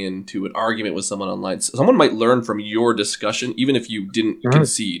Sam's getting into an argument with someone online. Someone might learn from your discussion, even if you didn't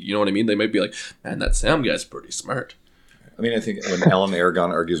concede. You know what I mean? They might be like, man, that Sam guy's pretty smart. I mean, I think when Ellen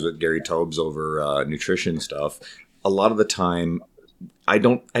Aragon argues with Gary Taubes over nutrition stuff, a lot of the time, I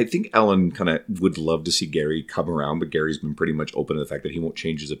think Ellen kind of would love to see Gary come around, but Gary's been pretty much open to the fact that he won't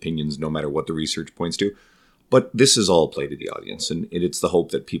change his opinions no matter what the research points to. But this is all play to the audience, and it's the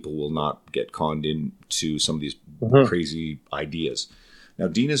hope that people will not get conned into some of these crazy ideas. Now,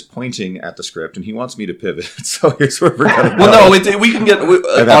 Dean is pointing at the script, and he wants me to pivot. So here's where we're going to go. Well, no, we can get.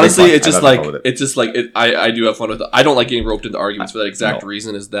 Honestly, it's just like I do have fun with it. I don't like getting roped into arguments for that exact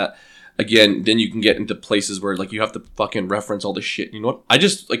reason. Is that again? Then you can get into places where like you have to fucking reference all this shit. You know what? I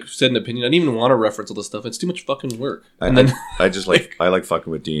just like said an opinion. I didn't even want to reference all this stuff. It's too much fucking work. And then I just like I like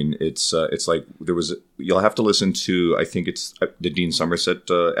fucking with Dean. It's like you'll have to listen to. I think it's the Dean Somerset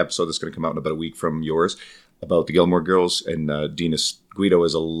episode that's going to come out in about a week from yours about the Gilmore Girls, and Guido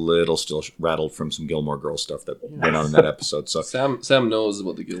is a little still rattled from some Gilmore Girls stuff that went on in that episode. So Sam knows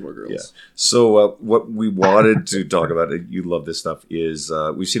about the Gilmore Girls. Yeah. So what we wanted to talk about, you love this stuff, is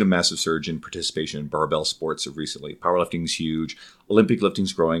we've seen a massive surge in participation in barbell sports recently. Powerlifting's huge, Olympic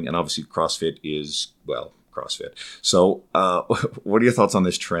lifting's growing, and obviously CrossFit is, well, CrossFit. So what are your thoughts on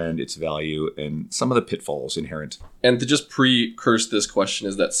this trend, its value, and some of the pitfalls inherent? And to just pre-curse this question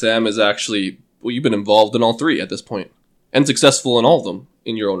is that Sam is actually... Well, you've been involved in all three at this point, and successful in all of them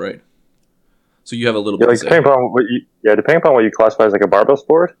in your own right. So you have a little bit. Like, depending upon what you classify as like a barbell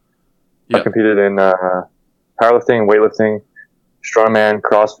sport. Yeah. I competed in powerlifting, weightlifting, strongman,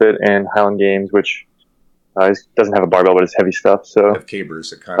 CrossFit, and Highland Games, which doesn't have a barbell, but it's heavy stuff. So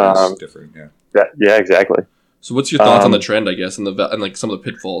Cabers, it kind of is different. Yeah. Yeah, exactly. So what's your thoughts on the trend, I guess, and like some of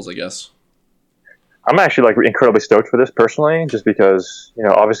the pitfalls, I guess? I'm actually like incredibly stoked for this personally, just because, you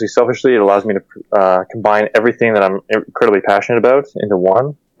know, obviously selfishly it allows me to combine everything that I'm incredibly passionate about into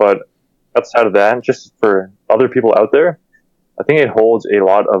one. But outside of that, just for other people out there, I think it holds a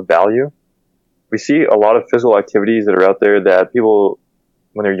lot of value. We see a lot of physical activities that are out there that people,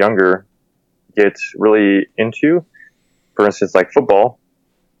 when they're younger, get really into. For instance, like football.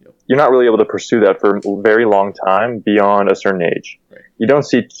 You're not really able to pursue that for a very long time beyond a certain age. Right. You don't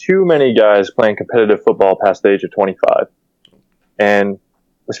see too many guys playing competitive football past the age of 25. And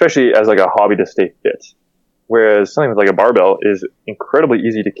especially as like a hobby to stay fit. Whereas something with like a barbell is incredibly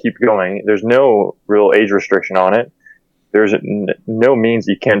easy to keep going. There's no real age restriction on it. There's no means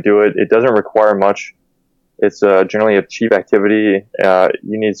you can't do it. It doesn't require much. It's generally a cheap activity. You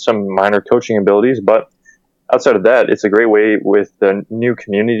need some minor coaching abilities, but outside of that, it's a great way with the new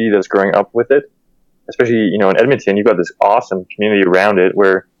community that's growing up with it. Especially, you know, in Edmonton, you've got this awesome community around it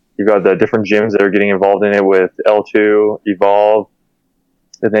where you've got the different gyms that are getting involved in it with L2, Evolve.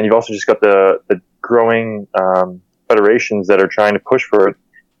 And then you've also just got the growing federations that are trying to push for it.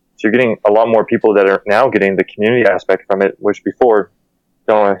 So you're getting a lot more people that are now getting the community aspect from it, which before,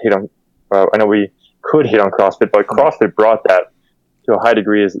 don't want to hit on, I know we could hit on CrossFit, but CrossFit brought that to a high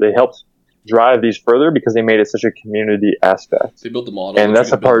degree. Is they helped drive these further because they made it such a community aspect. They built the model. And that's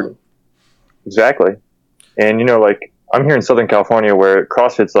the part. Exactly. And, you know, like, I'm here in Southern California where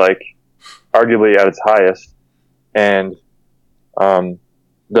CrossFit's, like, arguably at its highest. And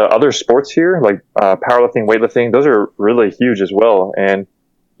the other sports here, like powerlifting, weightlifting, those are really huge as well. And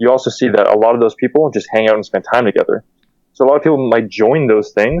you also see that a lot of those people just hang out and spend time together. So a lot of people might join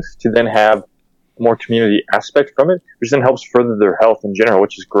those things to then have a more community aspect from it, which then helps further their health in general,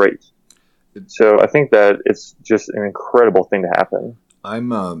 which is great. So I think that it's just an incredible thing to happen.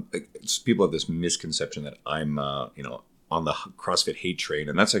 People have this misconception that I'm, you know, on the CrossFit hate train,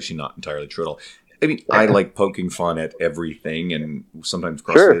 and that's actually not entirely true at all. I mean, I like poking fun at everything, and sometimes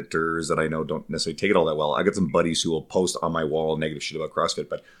CrossFitters that I know don't necessarily take it all that well. I got some buddies who will post on my wall negative shit about CrossFit,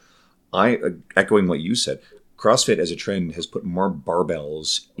 but echoing what you said, CrossFit as a trend has put more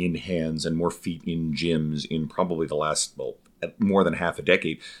barbells in hands and more feet in gyms in probably the last, more than half a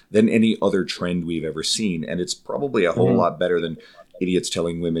decade than any other trend we've ever seen. And it's probably a whole lot better than idiots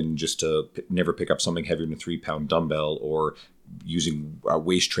telling women just to never pick up something heavier than a 3-pound dumbbell or using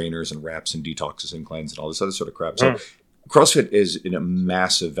waist trainers and wraps and detoxes inclines and all this other sort of crap. So CrossFit is in a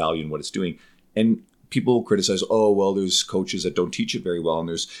massive value in what it's doing. And people criticize, oh, well, there's coaches that don't teach it very well. And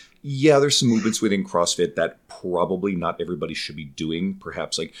there's some movements within CrossFit that probably not everybody should be doing.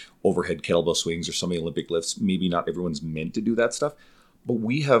 Perhaps like overhead kettlebell swings or some Olympic lifts. Maybe not everyone's meant to do that stuff. But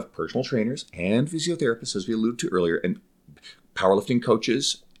we have personal trainers and physiotherapists, as we alluded to earlier, and powerlifting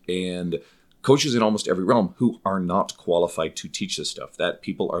coaches and coaches in almost every realm who are not qualified to teach this stuff, that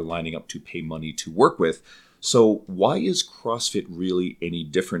people are lining up to pay money to work with. So why is CrossFit really any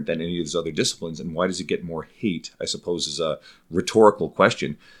different than any of these other disciplines, and why does it get more hate, I suppose, is a rhetorical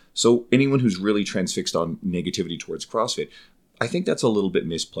question. So anyone who's really transfixed on negativity towards CrossFit, I think that's a little bit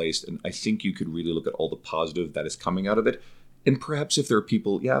misplaced, and I think you could really look at all the positive that is coming out of it. And perhaps if there are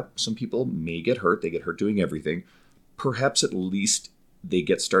people, some people may get hurt, they get hurt doing everything, perhaps at least they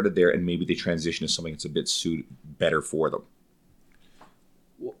get started there and maybe they transition to something that's a bit better for them.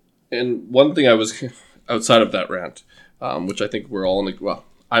 And one thing I was outside of that rant, which I think we're all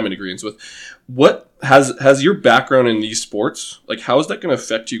I'm in agreement with. What has your background in these sports? Like, how is that going to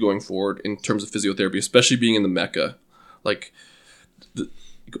affect you going forward in terms of physiotherapy, especially being in the Mecca? Like,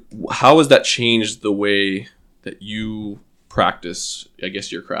 how has that changed the way that you practice, I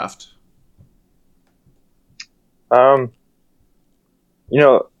guess, your craft?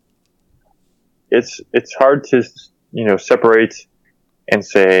 It's hard to, separate and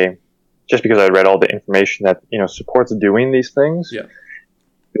say, just because I read all the information that, supports doing these things. Yeah.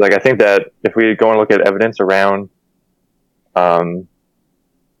 Like, I think that if we go and look at evidence around, I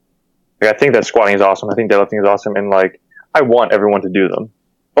think that squatting is awesome. I think deadlifting is awesome. And I want everyone to do them.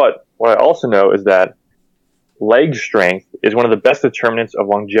 But what I also know is that leg strength is one of the best determinants of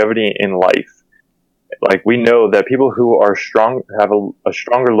longevity in life. Like, we know that people who are strong, have a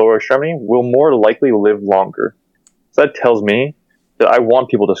stronger lower extremity, will more likely live longer. So that tells me that I want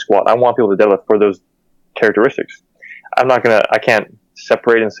people to squat. I want people to deadlift for those characteristics. I can't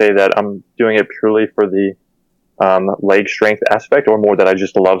separate and say that I'm doing it purely for the leg strength aspect, or more that I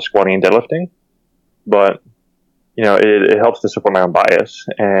just love squatting and deadlifting. But, it helps to support my own bias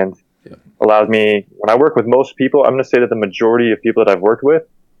and allows me, when I work with most people, I'm going to say that the majority of people that I've worked with,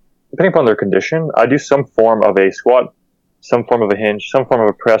 depending upon their condition, I do some form of a squat, some form of a hinge, some form of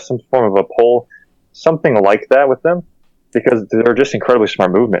a press, some form of a pull, something like that with them, because they're just incredibly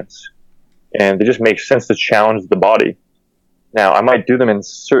smart movements. And they just make sense to challenge the body. Now, I might do them in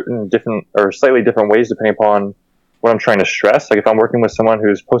certain different or slightly different ways depending upon what I'm trying to stress. Like, if I'm working with someone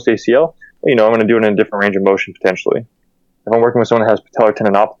who's post-ACL, I'm going to do it in a different range of motion potentially. If I'm working with someone who has patellar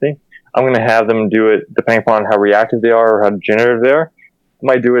tendinopathy, I'm going to have them do it depending upon how reactive they are or how degenerative they are. I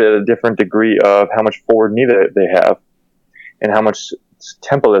might do it at a different degree of how much forward knee that they have and how much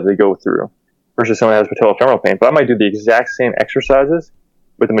tempo that they go through versus someone who has patellofemoral pain. But I might do the exact same exercises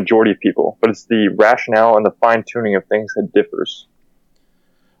with the majority of people, but it's the rationale and the fine-tuning of things that differs.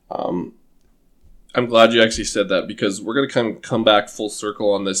 I'm glad you actually said that, because we're going to kind of come back full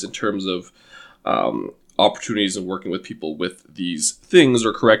circle on this in terms of opportunities of working with people with these things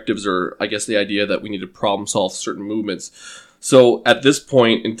or correctives, or I guess the idea that we need to problem solve certain movements. So at this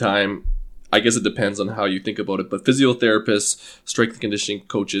point in time, I guess it depends on how you think about it, but physiotherapists, strength and conditioning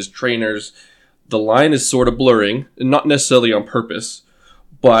coaches, trainers, the line is sort of blurring, and not necessarily on purpose,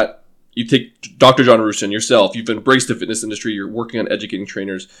 but you take Dr. John Rusin, yourself, you've embraced the fitness industry, you're working on educating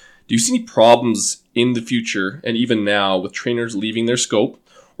trainers. Do you see any problems in the future, and even now, with trainers leaving their scope,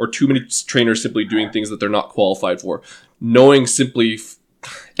 or too many trainers simply doing things that they're not qualified for? Knowing simply,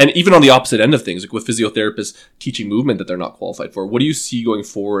 and even on the opposite end of things, like with physiotherapists teaching movement that they're not qualified for. What do you see going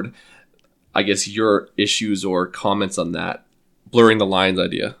forward? I guess your issues or comments on that, blurring the lines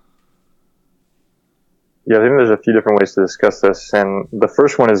idea. Yeah, I think there's a few different ways to discuss this. And the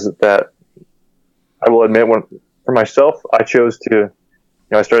first one is that I will admit, for myself, I chose to,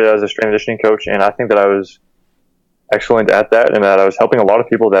 I started as a strength and conditioning coach, and I think that I was excellent at that, and that I was helping a lot of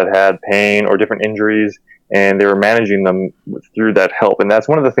people that had pain or different injuries, and they were managing them through that help. And that's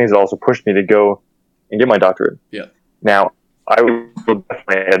one of the things that also pushed me to go and get my doctorate. Yeah. Now, I would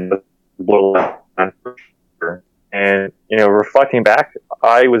definitely had the blow line for sure. And, reflecting back,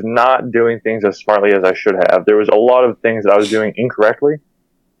 I was not doing things as smartly as I should have. There was a lot of things that I was doing incorrectly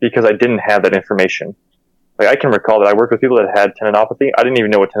because I didn't have that information. Like, I can recall that I worked with people that had tendinopathy. I didn't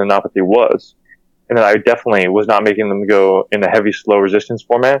even know what tendinopathy was. And then I definitely was not making them go in a heavy, slow resistance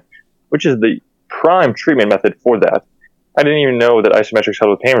format, which is the prime treatment method for that. I didn't even know that isometrics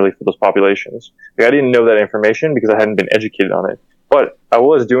helped with pain relief for those populations. Like, I didn't know that information because I hadn't been educated on it. But I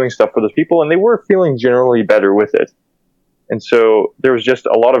was doing stuff for those people, and they were feeling generally better with it. And so there was just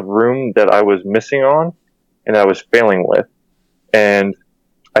a lot of room that I was missing on and that I was failing with. And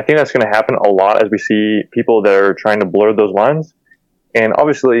I think that's going to happen a lot as we see people that are trying to blur those lines. And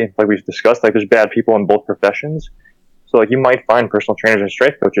obviously, like we've discussed, like there's bad people in both professions. So like you might find personal trainers and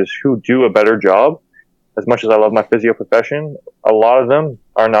strength coaches who do a better job. As much as I love my physio profession, a lot of them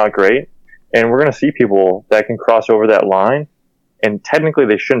are not great. And we're going to see people that can cross over that line. And technically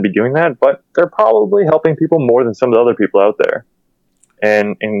they shouldn't be doing that, but they're probably helping people more than some of the other people out there.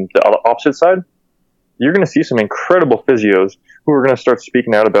 And in the opposite side, you're going to see some incredible physios who are going to start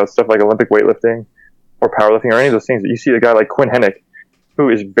speaking out about stuff like Olympic weightlifting or powerlifting or any of those things. You see a guy like Quinn Hennick, who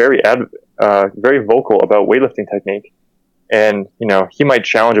is very vocal about weightlifting technique. And, you know, he might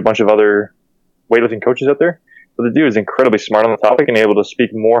challenge a bunch of other weightlifting coaches out there, but the dude is incredibly smart on the topic and able to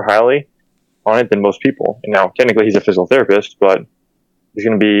speak more highly on it than most people. And now, technically, he's a physical therapist, but he's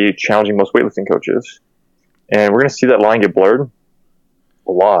going to be challenging most weightlifting coaches. And we're going to see that line get blurred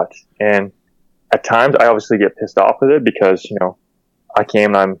a lot. And at times, I obviously get pissed off with it because, you know, I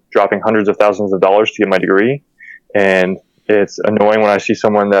came and I'm dropping hundreds of thousands of dollars to get my degree. And it's annoying when I see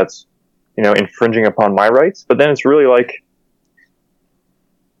someone that's, you know, infringing upon my rights. But then it's really like,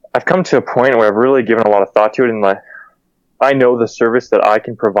 I've come to a point where I've really given a lot of thought to it, and like, I know the service that I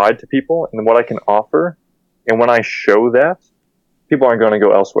can provide to people and what I can offer. And when I show that, people aren't going to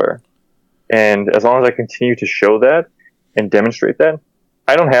go elsewhere. And as long as I continue to show that and demonstrate that,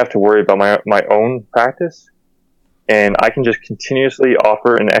 I don't have to worry about my own practice. And I can just continuously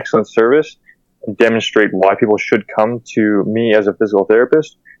offer an excellent service and demonstrate why people should come to me as a physical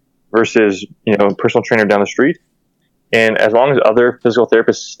therapist versus, you know, a personal trainer down the street. And as long as other physical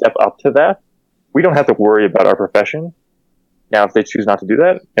therapists step up to that, we don't have to worry about our profession. Now, if they choose not to do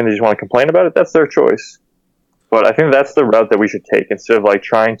that and they just want to complain about it, that's their choice. But I think that's the route that we should take instead of like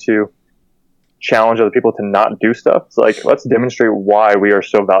trying to challenge other people to not do stuff. It's like, let's demonstrate why we are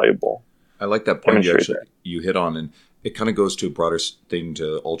so valuable. I like that point you hit on, and it kind of goes to a broader thing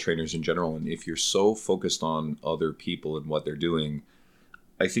to all trainers in general. And if you're so focused on other people and what they're doing,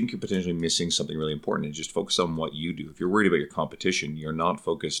 I think you're potentially missing something really important, and just focus on what you do. If you're worried about your competition, you're not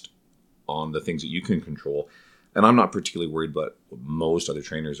focused on the things that you can control. And I'm not particularly worried about what most other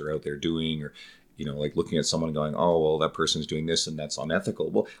trainers are out there doing, or, you know, like looking at someone going, oh, well, that person's doing this and that's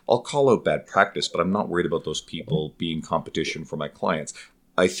unethical. Well, I'll call out bad practice, but I'm not worried about those people being competition for my clients.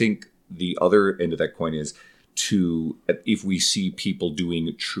 I think the other end of that coin is if we see people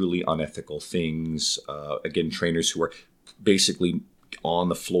doing truly unethical things, again, trainers who are basically on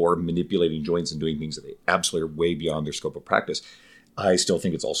the floor manipulating joints and doing things that they absolutely are way beyond their scope of practice, I still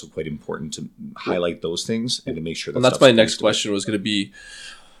think it's also quite important to highlight those things and to make sure that. And that's my next question was going to be,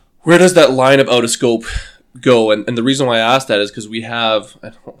 where does that line of out of scope go? And the reason why I asked that is because we have, I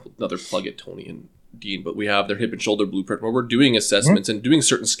don't know, another plug at Tony and Dean, but we have their hip and shoulder blueprint where we're doing assessments and doing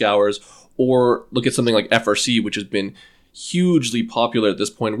certain scours, or look at something like FRC, which has been hugely popular at this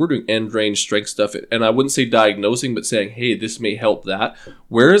point. We're doing end range strength stuff, and I wouldn't say diagnosing, but saying, hey, this may help that.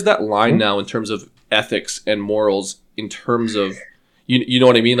 Where is that line now in terms of ethics and morals, in terms of, you know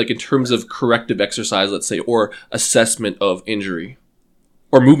what I mean? Like in terms of corrective exercise, let's say, or assessment of injury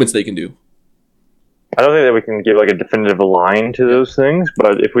or movements they can do? I don't think that we can give like a definitive line to those things,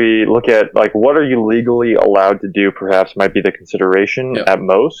 but if we look at like what are you legally allowed to do, perhaps might be the consideration at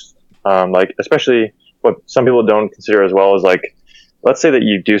most. Like especially what some people don't consider as well is like, let's say that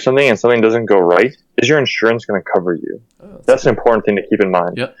you do something and something doesn't go right. Is your insurance going to cover you? That's an important thing to keep in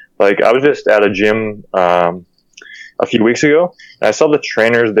mind. Yep. Like I was just at a gym a few weeks ago, and I saw the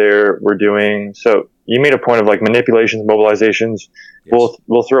trainers there were doing. So you made a point of like manipulations, mobilizations. Yes.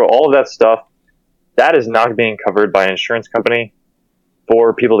 We'll throw all of that stuff. That is not being covered by an insurance company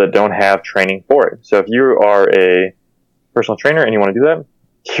for people that don't have training for it. So if you are a personal trainer and you want to do that,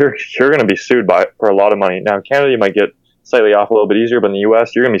 you're going to be sued for a lot of money. Now in Canada, you might get slightly off a little bit easier, but in the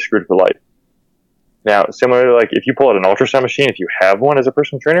US, you're going to be screwed for life. Now, similarly, like if you pull out an ultrasound machine, if you have one as a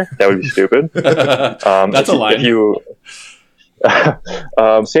personal trainer, that would be stupid. That's a line.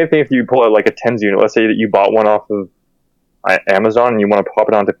 Same thing if you pull out like a TENS unit. Let's say that you bought one off of Amazon and you want to pop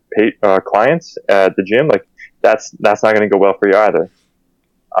it onto clients at the gym. Like that's not going to go well for you either.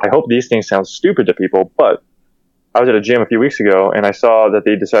 I hope these things sound stupid to people, but I was at a gym a few weeks ago and I saw that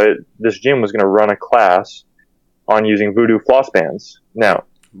they decided this gym was going to run a class on using voodoo floss bands. Now,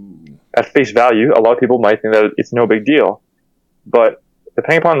 at face value, a lot of people might think that it's no big deal, but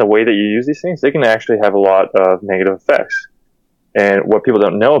depending upon the way that you use these things, they can actually have a lot of negative effects. And what people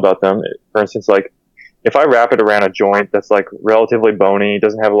don't know about them, for instance, like if I wrap it around a joint that's like relatively bony,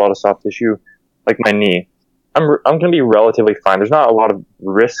 doesn't have a lot of soft tissue, like my knee, I'm going to be relatively fine. There's not a lot of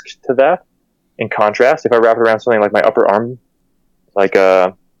risk to that. In contrast, if I wrap it around something like my upper arm, like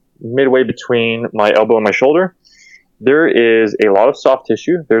midway between my elbow and my shoulder, there is a lot of soft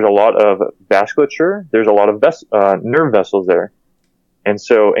tissue. There's a lot of vasculature. There's a lot of nerve vessels there. And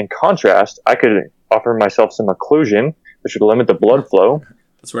so in contrast, I could offer myself some occlusion, which would limit the blood flow.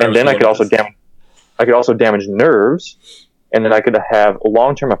 That's where And then I could also damage nerves, and then I could have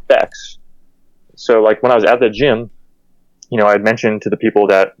long-term effects. So like when I was at the gym, I had mentioned to the people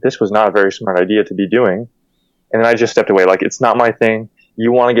that this was not a very smart idea to be doing. And then I just stepped away. Like, it's not my thing.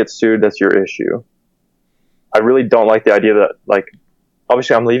 You want to get sued, that's your issue. I really don't like the idea that, like,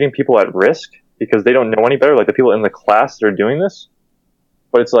 obviously I'm leaving people at risk because they don't know any better, like the people in the class that are doing this.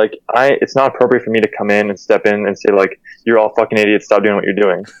 But it's like, it's not appropriate for me to come in and step in and say, like, you're all fucking idiots, stop doing what you're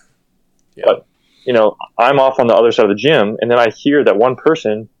doing. Yeah. But, I'm off on the other side of the gym, and then I hear that one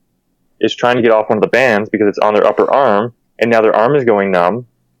person is trying to get off one of the bands because it's on their upper arm, and now their arm is going numb,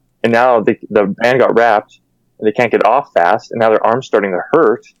 and now the band got wrapped, and they can't get off fast, and now their arm's starting to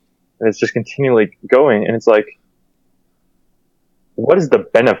hurt, and it's just continually going, and it's like, what is the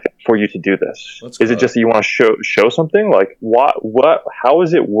benefit for you to do this? Is it just that you want to show something? Like, how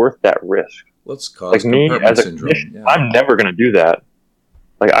is it worth that risk? Let's cause like me as a clinician, yeah. I'm never going to do that.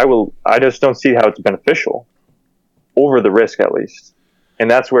 Like, I just don't see how it's beneficial over the risk, at least. And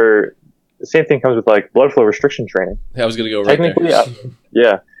that's where the same thing comes with, like, blood flow restriction training. I was going to go right technically, there.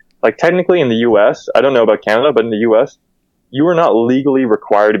 Yeah. Like, technically in the U.S., I don't know about Canada, but in the U.S., you are not legally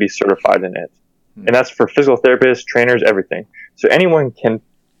required to be certified in it. And that's for physical therapists, trainers, everything. So anyone can,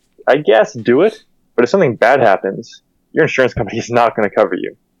 I guess, do it, but if something bad happens, your insurance company is not going to cover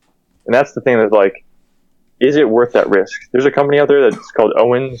you. And that's the thing that's like, is it worth that risk? There's a company out there that's called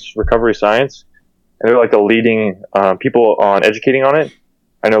Owens Recovery Science, and they're like the leading people on educating on it.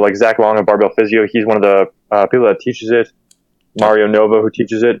 I know like Zach Long of Barbell Physio, he's one of the people that teaches it. Mario Nova, who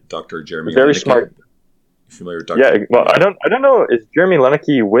teaches it. Dr. Jeremy very Leneke. Smart. You familiar with Dr. Yeah, well, I don't know. Is Jeremy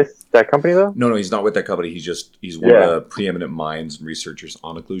Leneke with that company though? No, he's not with that company. He's one of the preeminent minds and researchers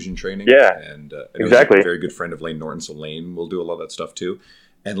on occlusion training. Yeah, and exactly. He's a very good friend of Lane Norton, so Lane will do a lot of that stuff too.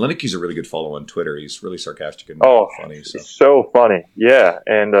 And Leneke's a really good follow on Twitter. He's really sarcastic and funny. So funny, yeah.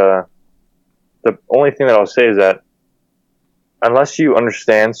 And the only thing that I'll say is that unless you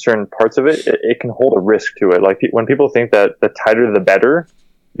understand certain parts of it, it can hold a risk to it. Like when people think that the tighter the better,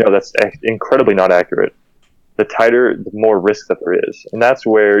 that's incredibly not accurate. The tighter, the more risk that there is, and that's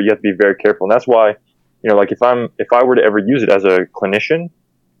where you have to be very careful. And that's why, like if I were to ever use it as a clinician,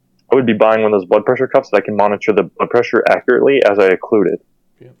 I would be buying one of those blood pressure cuffs that I can monitor the blood pressure accurately as I occlude it.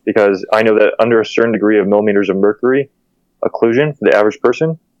 Yeah. Because I know that under a certain degree of millimeters of mercury occlusion for the average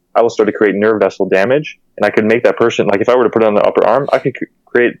person, I will start to create nerve vessel damage, and I could make that person, like if I were to put it on the upper arm, I could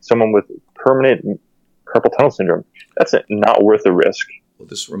create someone with permanent carpal tunnel syndrome. That's not worth the risk. Well,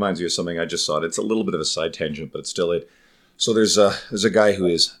 this reminds me of something I just saw. It's a little bit of a side tangent, but it's still it. So there's a guy who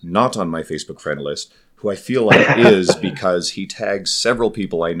is not on my Facebook friend list, who I feel like is because he tags several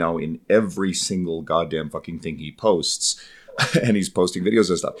people I know in every single goddamn fucking thing he posts. And he's posting videos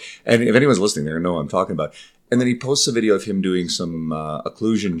and stuff. And if anyone's listening, they know what I'm talking about. And then he posts a video of him doing some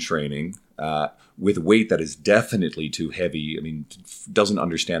occlusion training with weight that is definitely too heavy. I mean, doesn't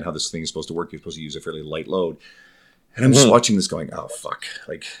understand how this thing is supposed to work. You're supposed to use a fairly light load. And I'm just watching this going, oh, fuck.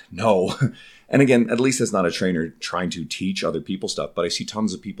 Like, no. And again, at least it's not a trainer trying to teach other people stuff. But I see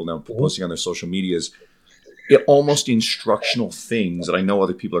tons of people now posting on their social medias almost instructional things that I know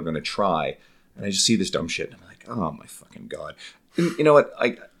other people are going to try. And I just see this dumb shit. And I'm like, oh, my fucking God. And you know what?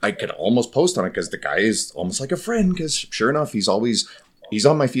 I could almost post on it because the guy is almost like a friend. Because sure enough, he's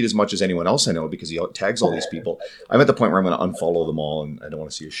on my feed as much as anyone else I know because he tags all these people. I'm at the point where I'm going to unfollow them all and I don't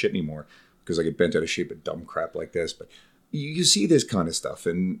want to see his shit anymore because I get bent out of shape at dumb crap like this. But you see this kind of stuff,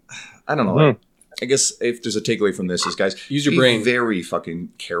 and I don't know. I guess if there's a takeaway from this is, guys, use your brain. Be very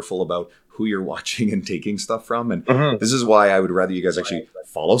fucking careful about who you're watching and taking stuff from. And this is why I would rather you guys actually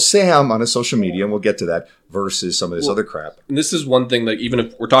follow Sam on his social media, and we'll get to that, versus some of this other crap. And this is one thing that even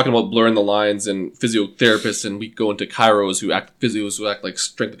if we're talking about blurring the lines and physiotherapists, and we go into chiros who act like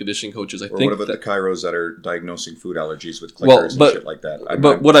strength and conditioning coaches, What about the chiros that are diagnosing food allergies with clickers and shit like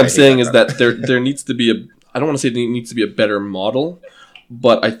that? What I'm saying is that there needs to be I don't want to say there needs to be a better model,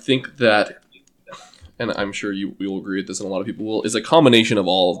 but I think that, and I'm sure we will agree with this, and a lot of people will, is a combination of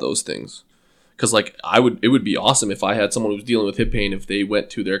all of those things. Because it would be awesome if I had someone who was dealing with hip pain, if they went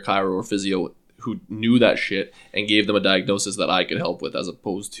to their chiro or physio who knew that shit and gave them a diagnosis that I could help with, as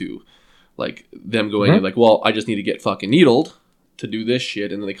opposed to like them going like, well, I just need to get fucking needled to do this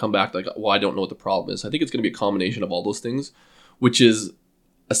shit, and then they come back like, well, I don't know what the problem is. I think it's going to be a combination of all those things, which is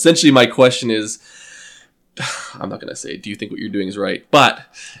essentially my question is, I'm not going to say, do you think what you're doing is right? But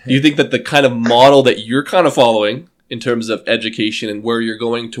do you think that the kind of model that you're kind of following in terms of education and where you're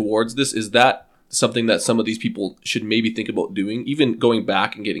going towards this, is that something that some of these people should maybe think about doing, even going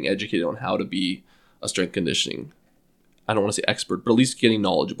back and getting educated on how to be a strength conditioning I don't want to say expert, but at least getting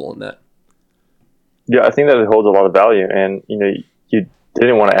knowledgeable in that. Yeah, I think that it holds a lot of value. And, you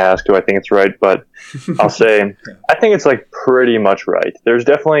didn't want to ask, do I think it's right? But I'll say, I think it's like pretty much right. There's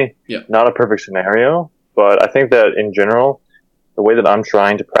definitely not a perfect scenario, but I think that in general, the way that I'm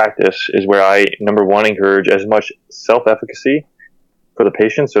trying to practice is where I, number one, encourage as much self-efficacy for the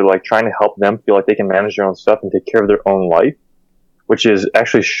patient. So like trying to help them feel like they can manage their own stuff and take care of their own life, which is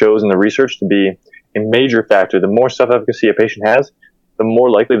actually shows in the research to be a major factor. The more self-efficacy a patient has, the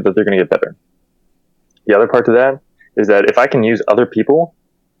more likely that they're going to get better. The other part to that is that if I can use other people,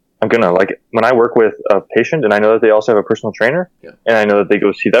 I'm going to, like, when I work with a patient and I know that they also have a personal trainer, and I know that they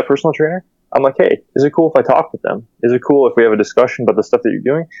go see that personal trainer, I'm like, hey, is it cool if I talk with them? Is it cool if we have a discussion about the stuff that you're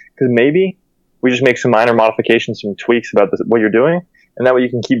doing? Because maybe we just make some minor modifications, some tweaks about what you're doing, and that way you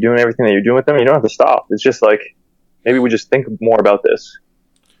can keep doing everything that you're doing with them. You don't have to stop. It's just like, maybe we just think more about this.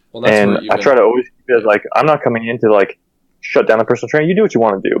 Well, that's and I try to always keep it as like, I'm not coming in to like shut down the personal trainer. You do what you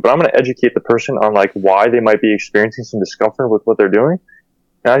want to do, but I'm going to educate the person on like why they might be experiencing some discomfort with what they're doing.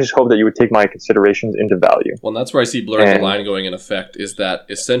 And I just hope that you would take my considerations into value. Well, and that's where I see blurring the line going in effect, is that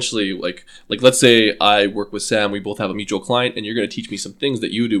essentially like let's say I work with Sam, we both have a mutual client, and you're going to teach me some things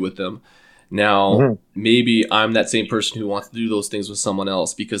that you do with them. Now, maybe I'm that same person who wants to do those things with someone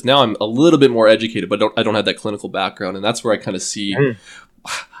else, because now I'm a little bit more educated, but I don't have that clinical background. And that's where I kind of see,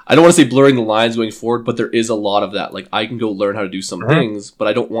 I don't want to say blurring the lines going forward, but there is a lot of that. Like, I can go learn how to do some things, but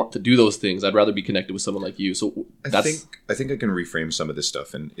I don't want to do those things. I'd rather be connected with someone like you. So I think I can reframe some of this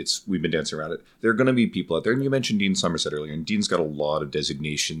stuff, and we've been dancing around it. There are going to be people out there, and you mentioned Dean Somerset earlier, and Dean's got a lot of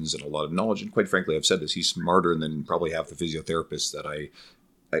designations and a lot of knowledge, and quite frankly, I've said this, he's smarter than probably half the physiotherapists that I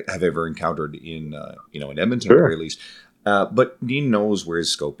have ever encountered in Edmonton, at the very least. But Dean knows where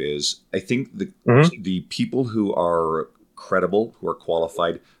his scope is. I think the people who are credible, who are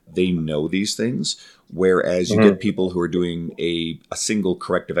qualified, they know these things. Whereas you get people who are doing a single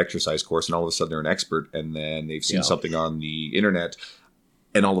corrective exercise course, and all of a sudden they're an expert, and then they've seen something on the internet,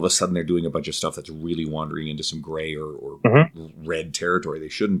 and all of a sudden they're doing a bunch of stuff that's really wandering into some gray or red territory they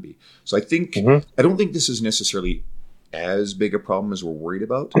shouldn't be. So I think I don't think this is necessarily as big a problem as we're worried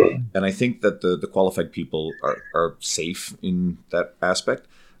about. And I think that the qualified people are safe in that aspect.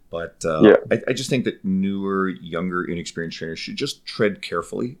 But I just think that newer, younger, inexperienced trainers should just tread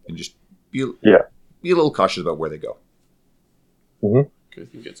carefully and just be a little cautious about where they go. I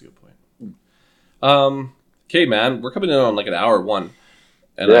think that's a good point. Okay, man, we're coming in on like an hour one.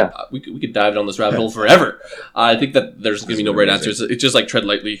 And we could dive down this rabbit hole forever. I think that there's going to be no right answers. It's just like tread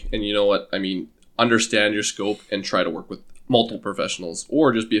lightly. And you know what? I mean, understand your scope and try to work with multiple professionals,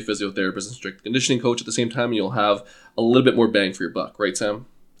 or just be a physiotherapist and strict conditioning coach at the same time, and you'll have a little bit more bang for your buck. Right, Sam?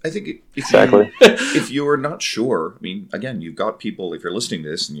 I think if you're not sure, I mean, again, you've got people, if you're listening to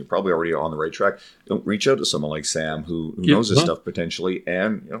this and you're probably already on the right track, don't reach out to someone like Sam who knows this stuff potentially,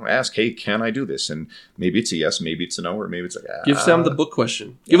 and ask, hey, can I do this? And maybe it's a yes, maybe it's a no, or maybe it's like, give Sam the book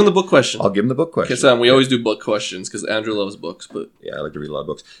question. Give him the book question. I'll give him the book question. Okay, Sam, we always do book questions because Andrew loves books. But yeah, I like to read a lot of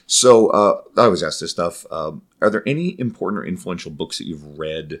books. So I always ask this stuff. Are there any important or influential books that you've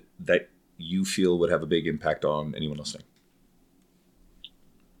read that you feel would have a big impact on anyone listening?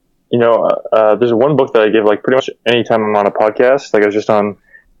 There's one book that I give like pretty much any time I'm on a podcast. Like I was just on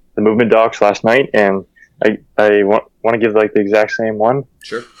the Movement Docs last night, and I want to give like the exact same one.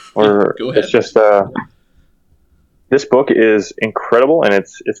 Sure. Or go ahead. It's just this book is incredible, and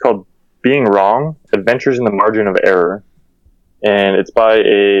it's called Being Wrong: Adventures in the Margin of Error, and it's by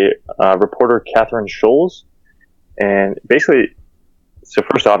a reporter, Catherine Scholes. And basically, so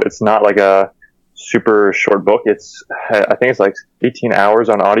first off, it's not like a super short book. I think it's like 18 hours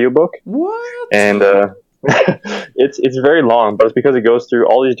on audiobook. What? And it's very long, but it's because it goes through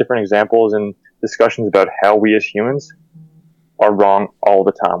all these different examples and discussions about how we as humans are wrong all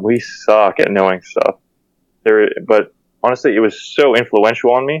the time. We suck at knowing stuff. But honestly, it was so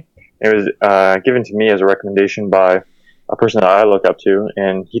influential on me. It was given to me as a recommendation by a person that I look up to,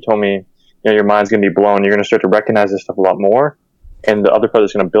 and he told me, your mind's going to be blown. You're going to start to recognize this stuff a lot more. And the other part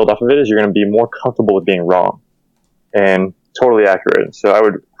that's going to build off of it is you're going to be more comfortable with being wrong. And totally accurate. So I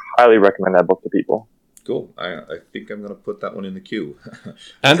would highly recommend that book to people. Cool. I think I'm going to put that one in the queue.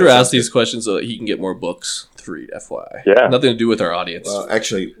 Andrew asked these questions so that he can get more books to read, FYI. Yeah. Nothing to do with our audience. Well,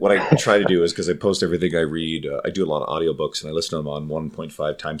 actually, what I try to do is, because I post everything I read, I do a lot of audiobooks, and I listen to them on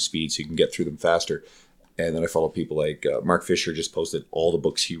 1.5 times speed so you can get through them faster. And then I follow people like Mark Fisher just posted all the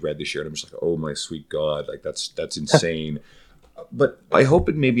books he read this year, and I'm just like, oh my sweet God, like that's insane. But I hope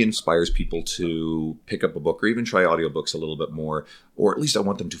it maybe inspires people to pick up a book or even try audiobooks a little bit more. Or at least I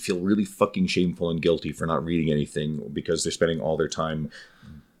want them to feel really fucking shameful and guilty for not reading anything because they're spending all their time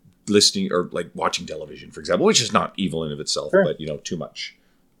listening or like watching television, for example, which is not evil in of itself, Sure. but too much.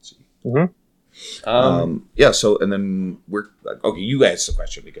 Mm-hmm. So and then you answer the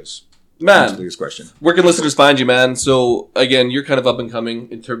question because Man, that's the biggest question. where can listeners find you, man? So again, you're kind of up and coming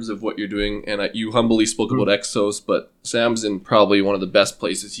in terms of what you're doing, and you humbly spoke about Exos, but Sam's in probably one of the best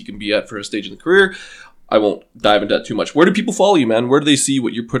places he can be at for a stage in the career. I won't dive into that too much. Where do people follow you, man? Where do they see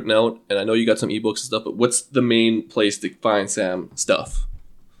what you're putting out? And I know you got some ebooks and stuff, but what's the main place to find Sam stuff?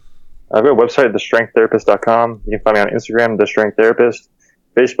 I've got a website, thestrengththerapist.com. You can find me on Instagram, The Strength Therapist.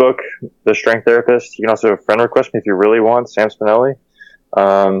 Facebook, The Strength Therapist. You can also friend request me if you really want, Sam Spinelli.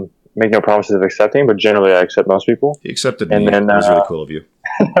 Make no promises of accepting, but generally I accept most people. He accepted me. And then, It was really cool of you.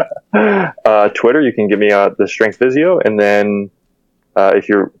 Twitter, you can give me The Strength Physio. And then if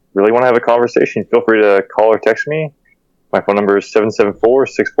you really want to have a conversation, feel free to call or text me. My phone number is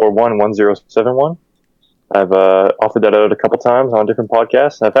 774-641-1071. I've offered that out a couple times on different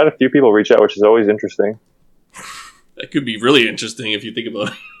podcasts. And I've had a few people reach out, which is always interesting. That could be really interesting if you think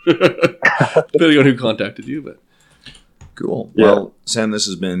about it. Depending on who contacted you, but Cool. Yeah. Well, Sam, this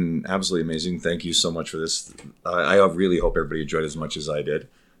has been absolutely amazing. Thank you so much for this. I really hope everybody enjoyed as much as I did.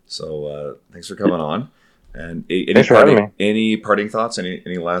 So thanks for coming on. And Thanks for having me. any parting thoughts?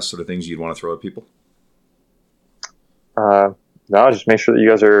 Any last sort of things you'd want to throw at people? No, just make sure that you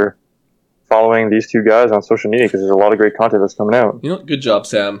guys are following these two guys on social media because there's a lot of great content that's coming out. good job,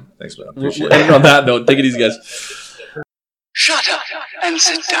 Sam. Thanks, man. We're Appreciate ending it. on that note. Take it easy, guys. Shut up and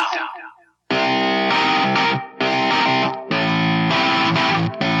sit down.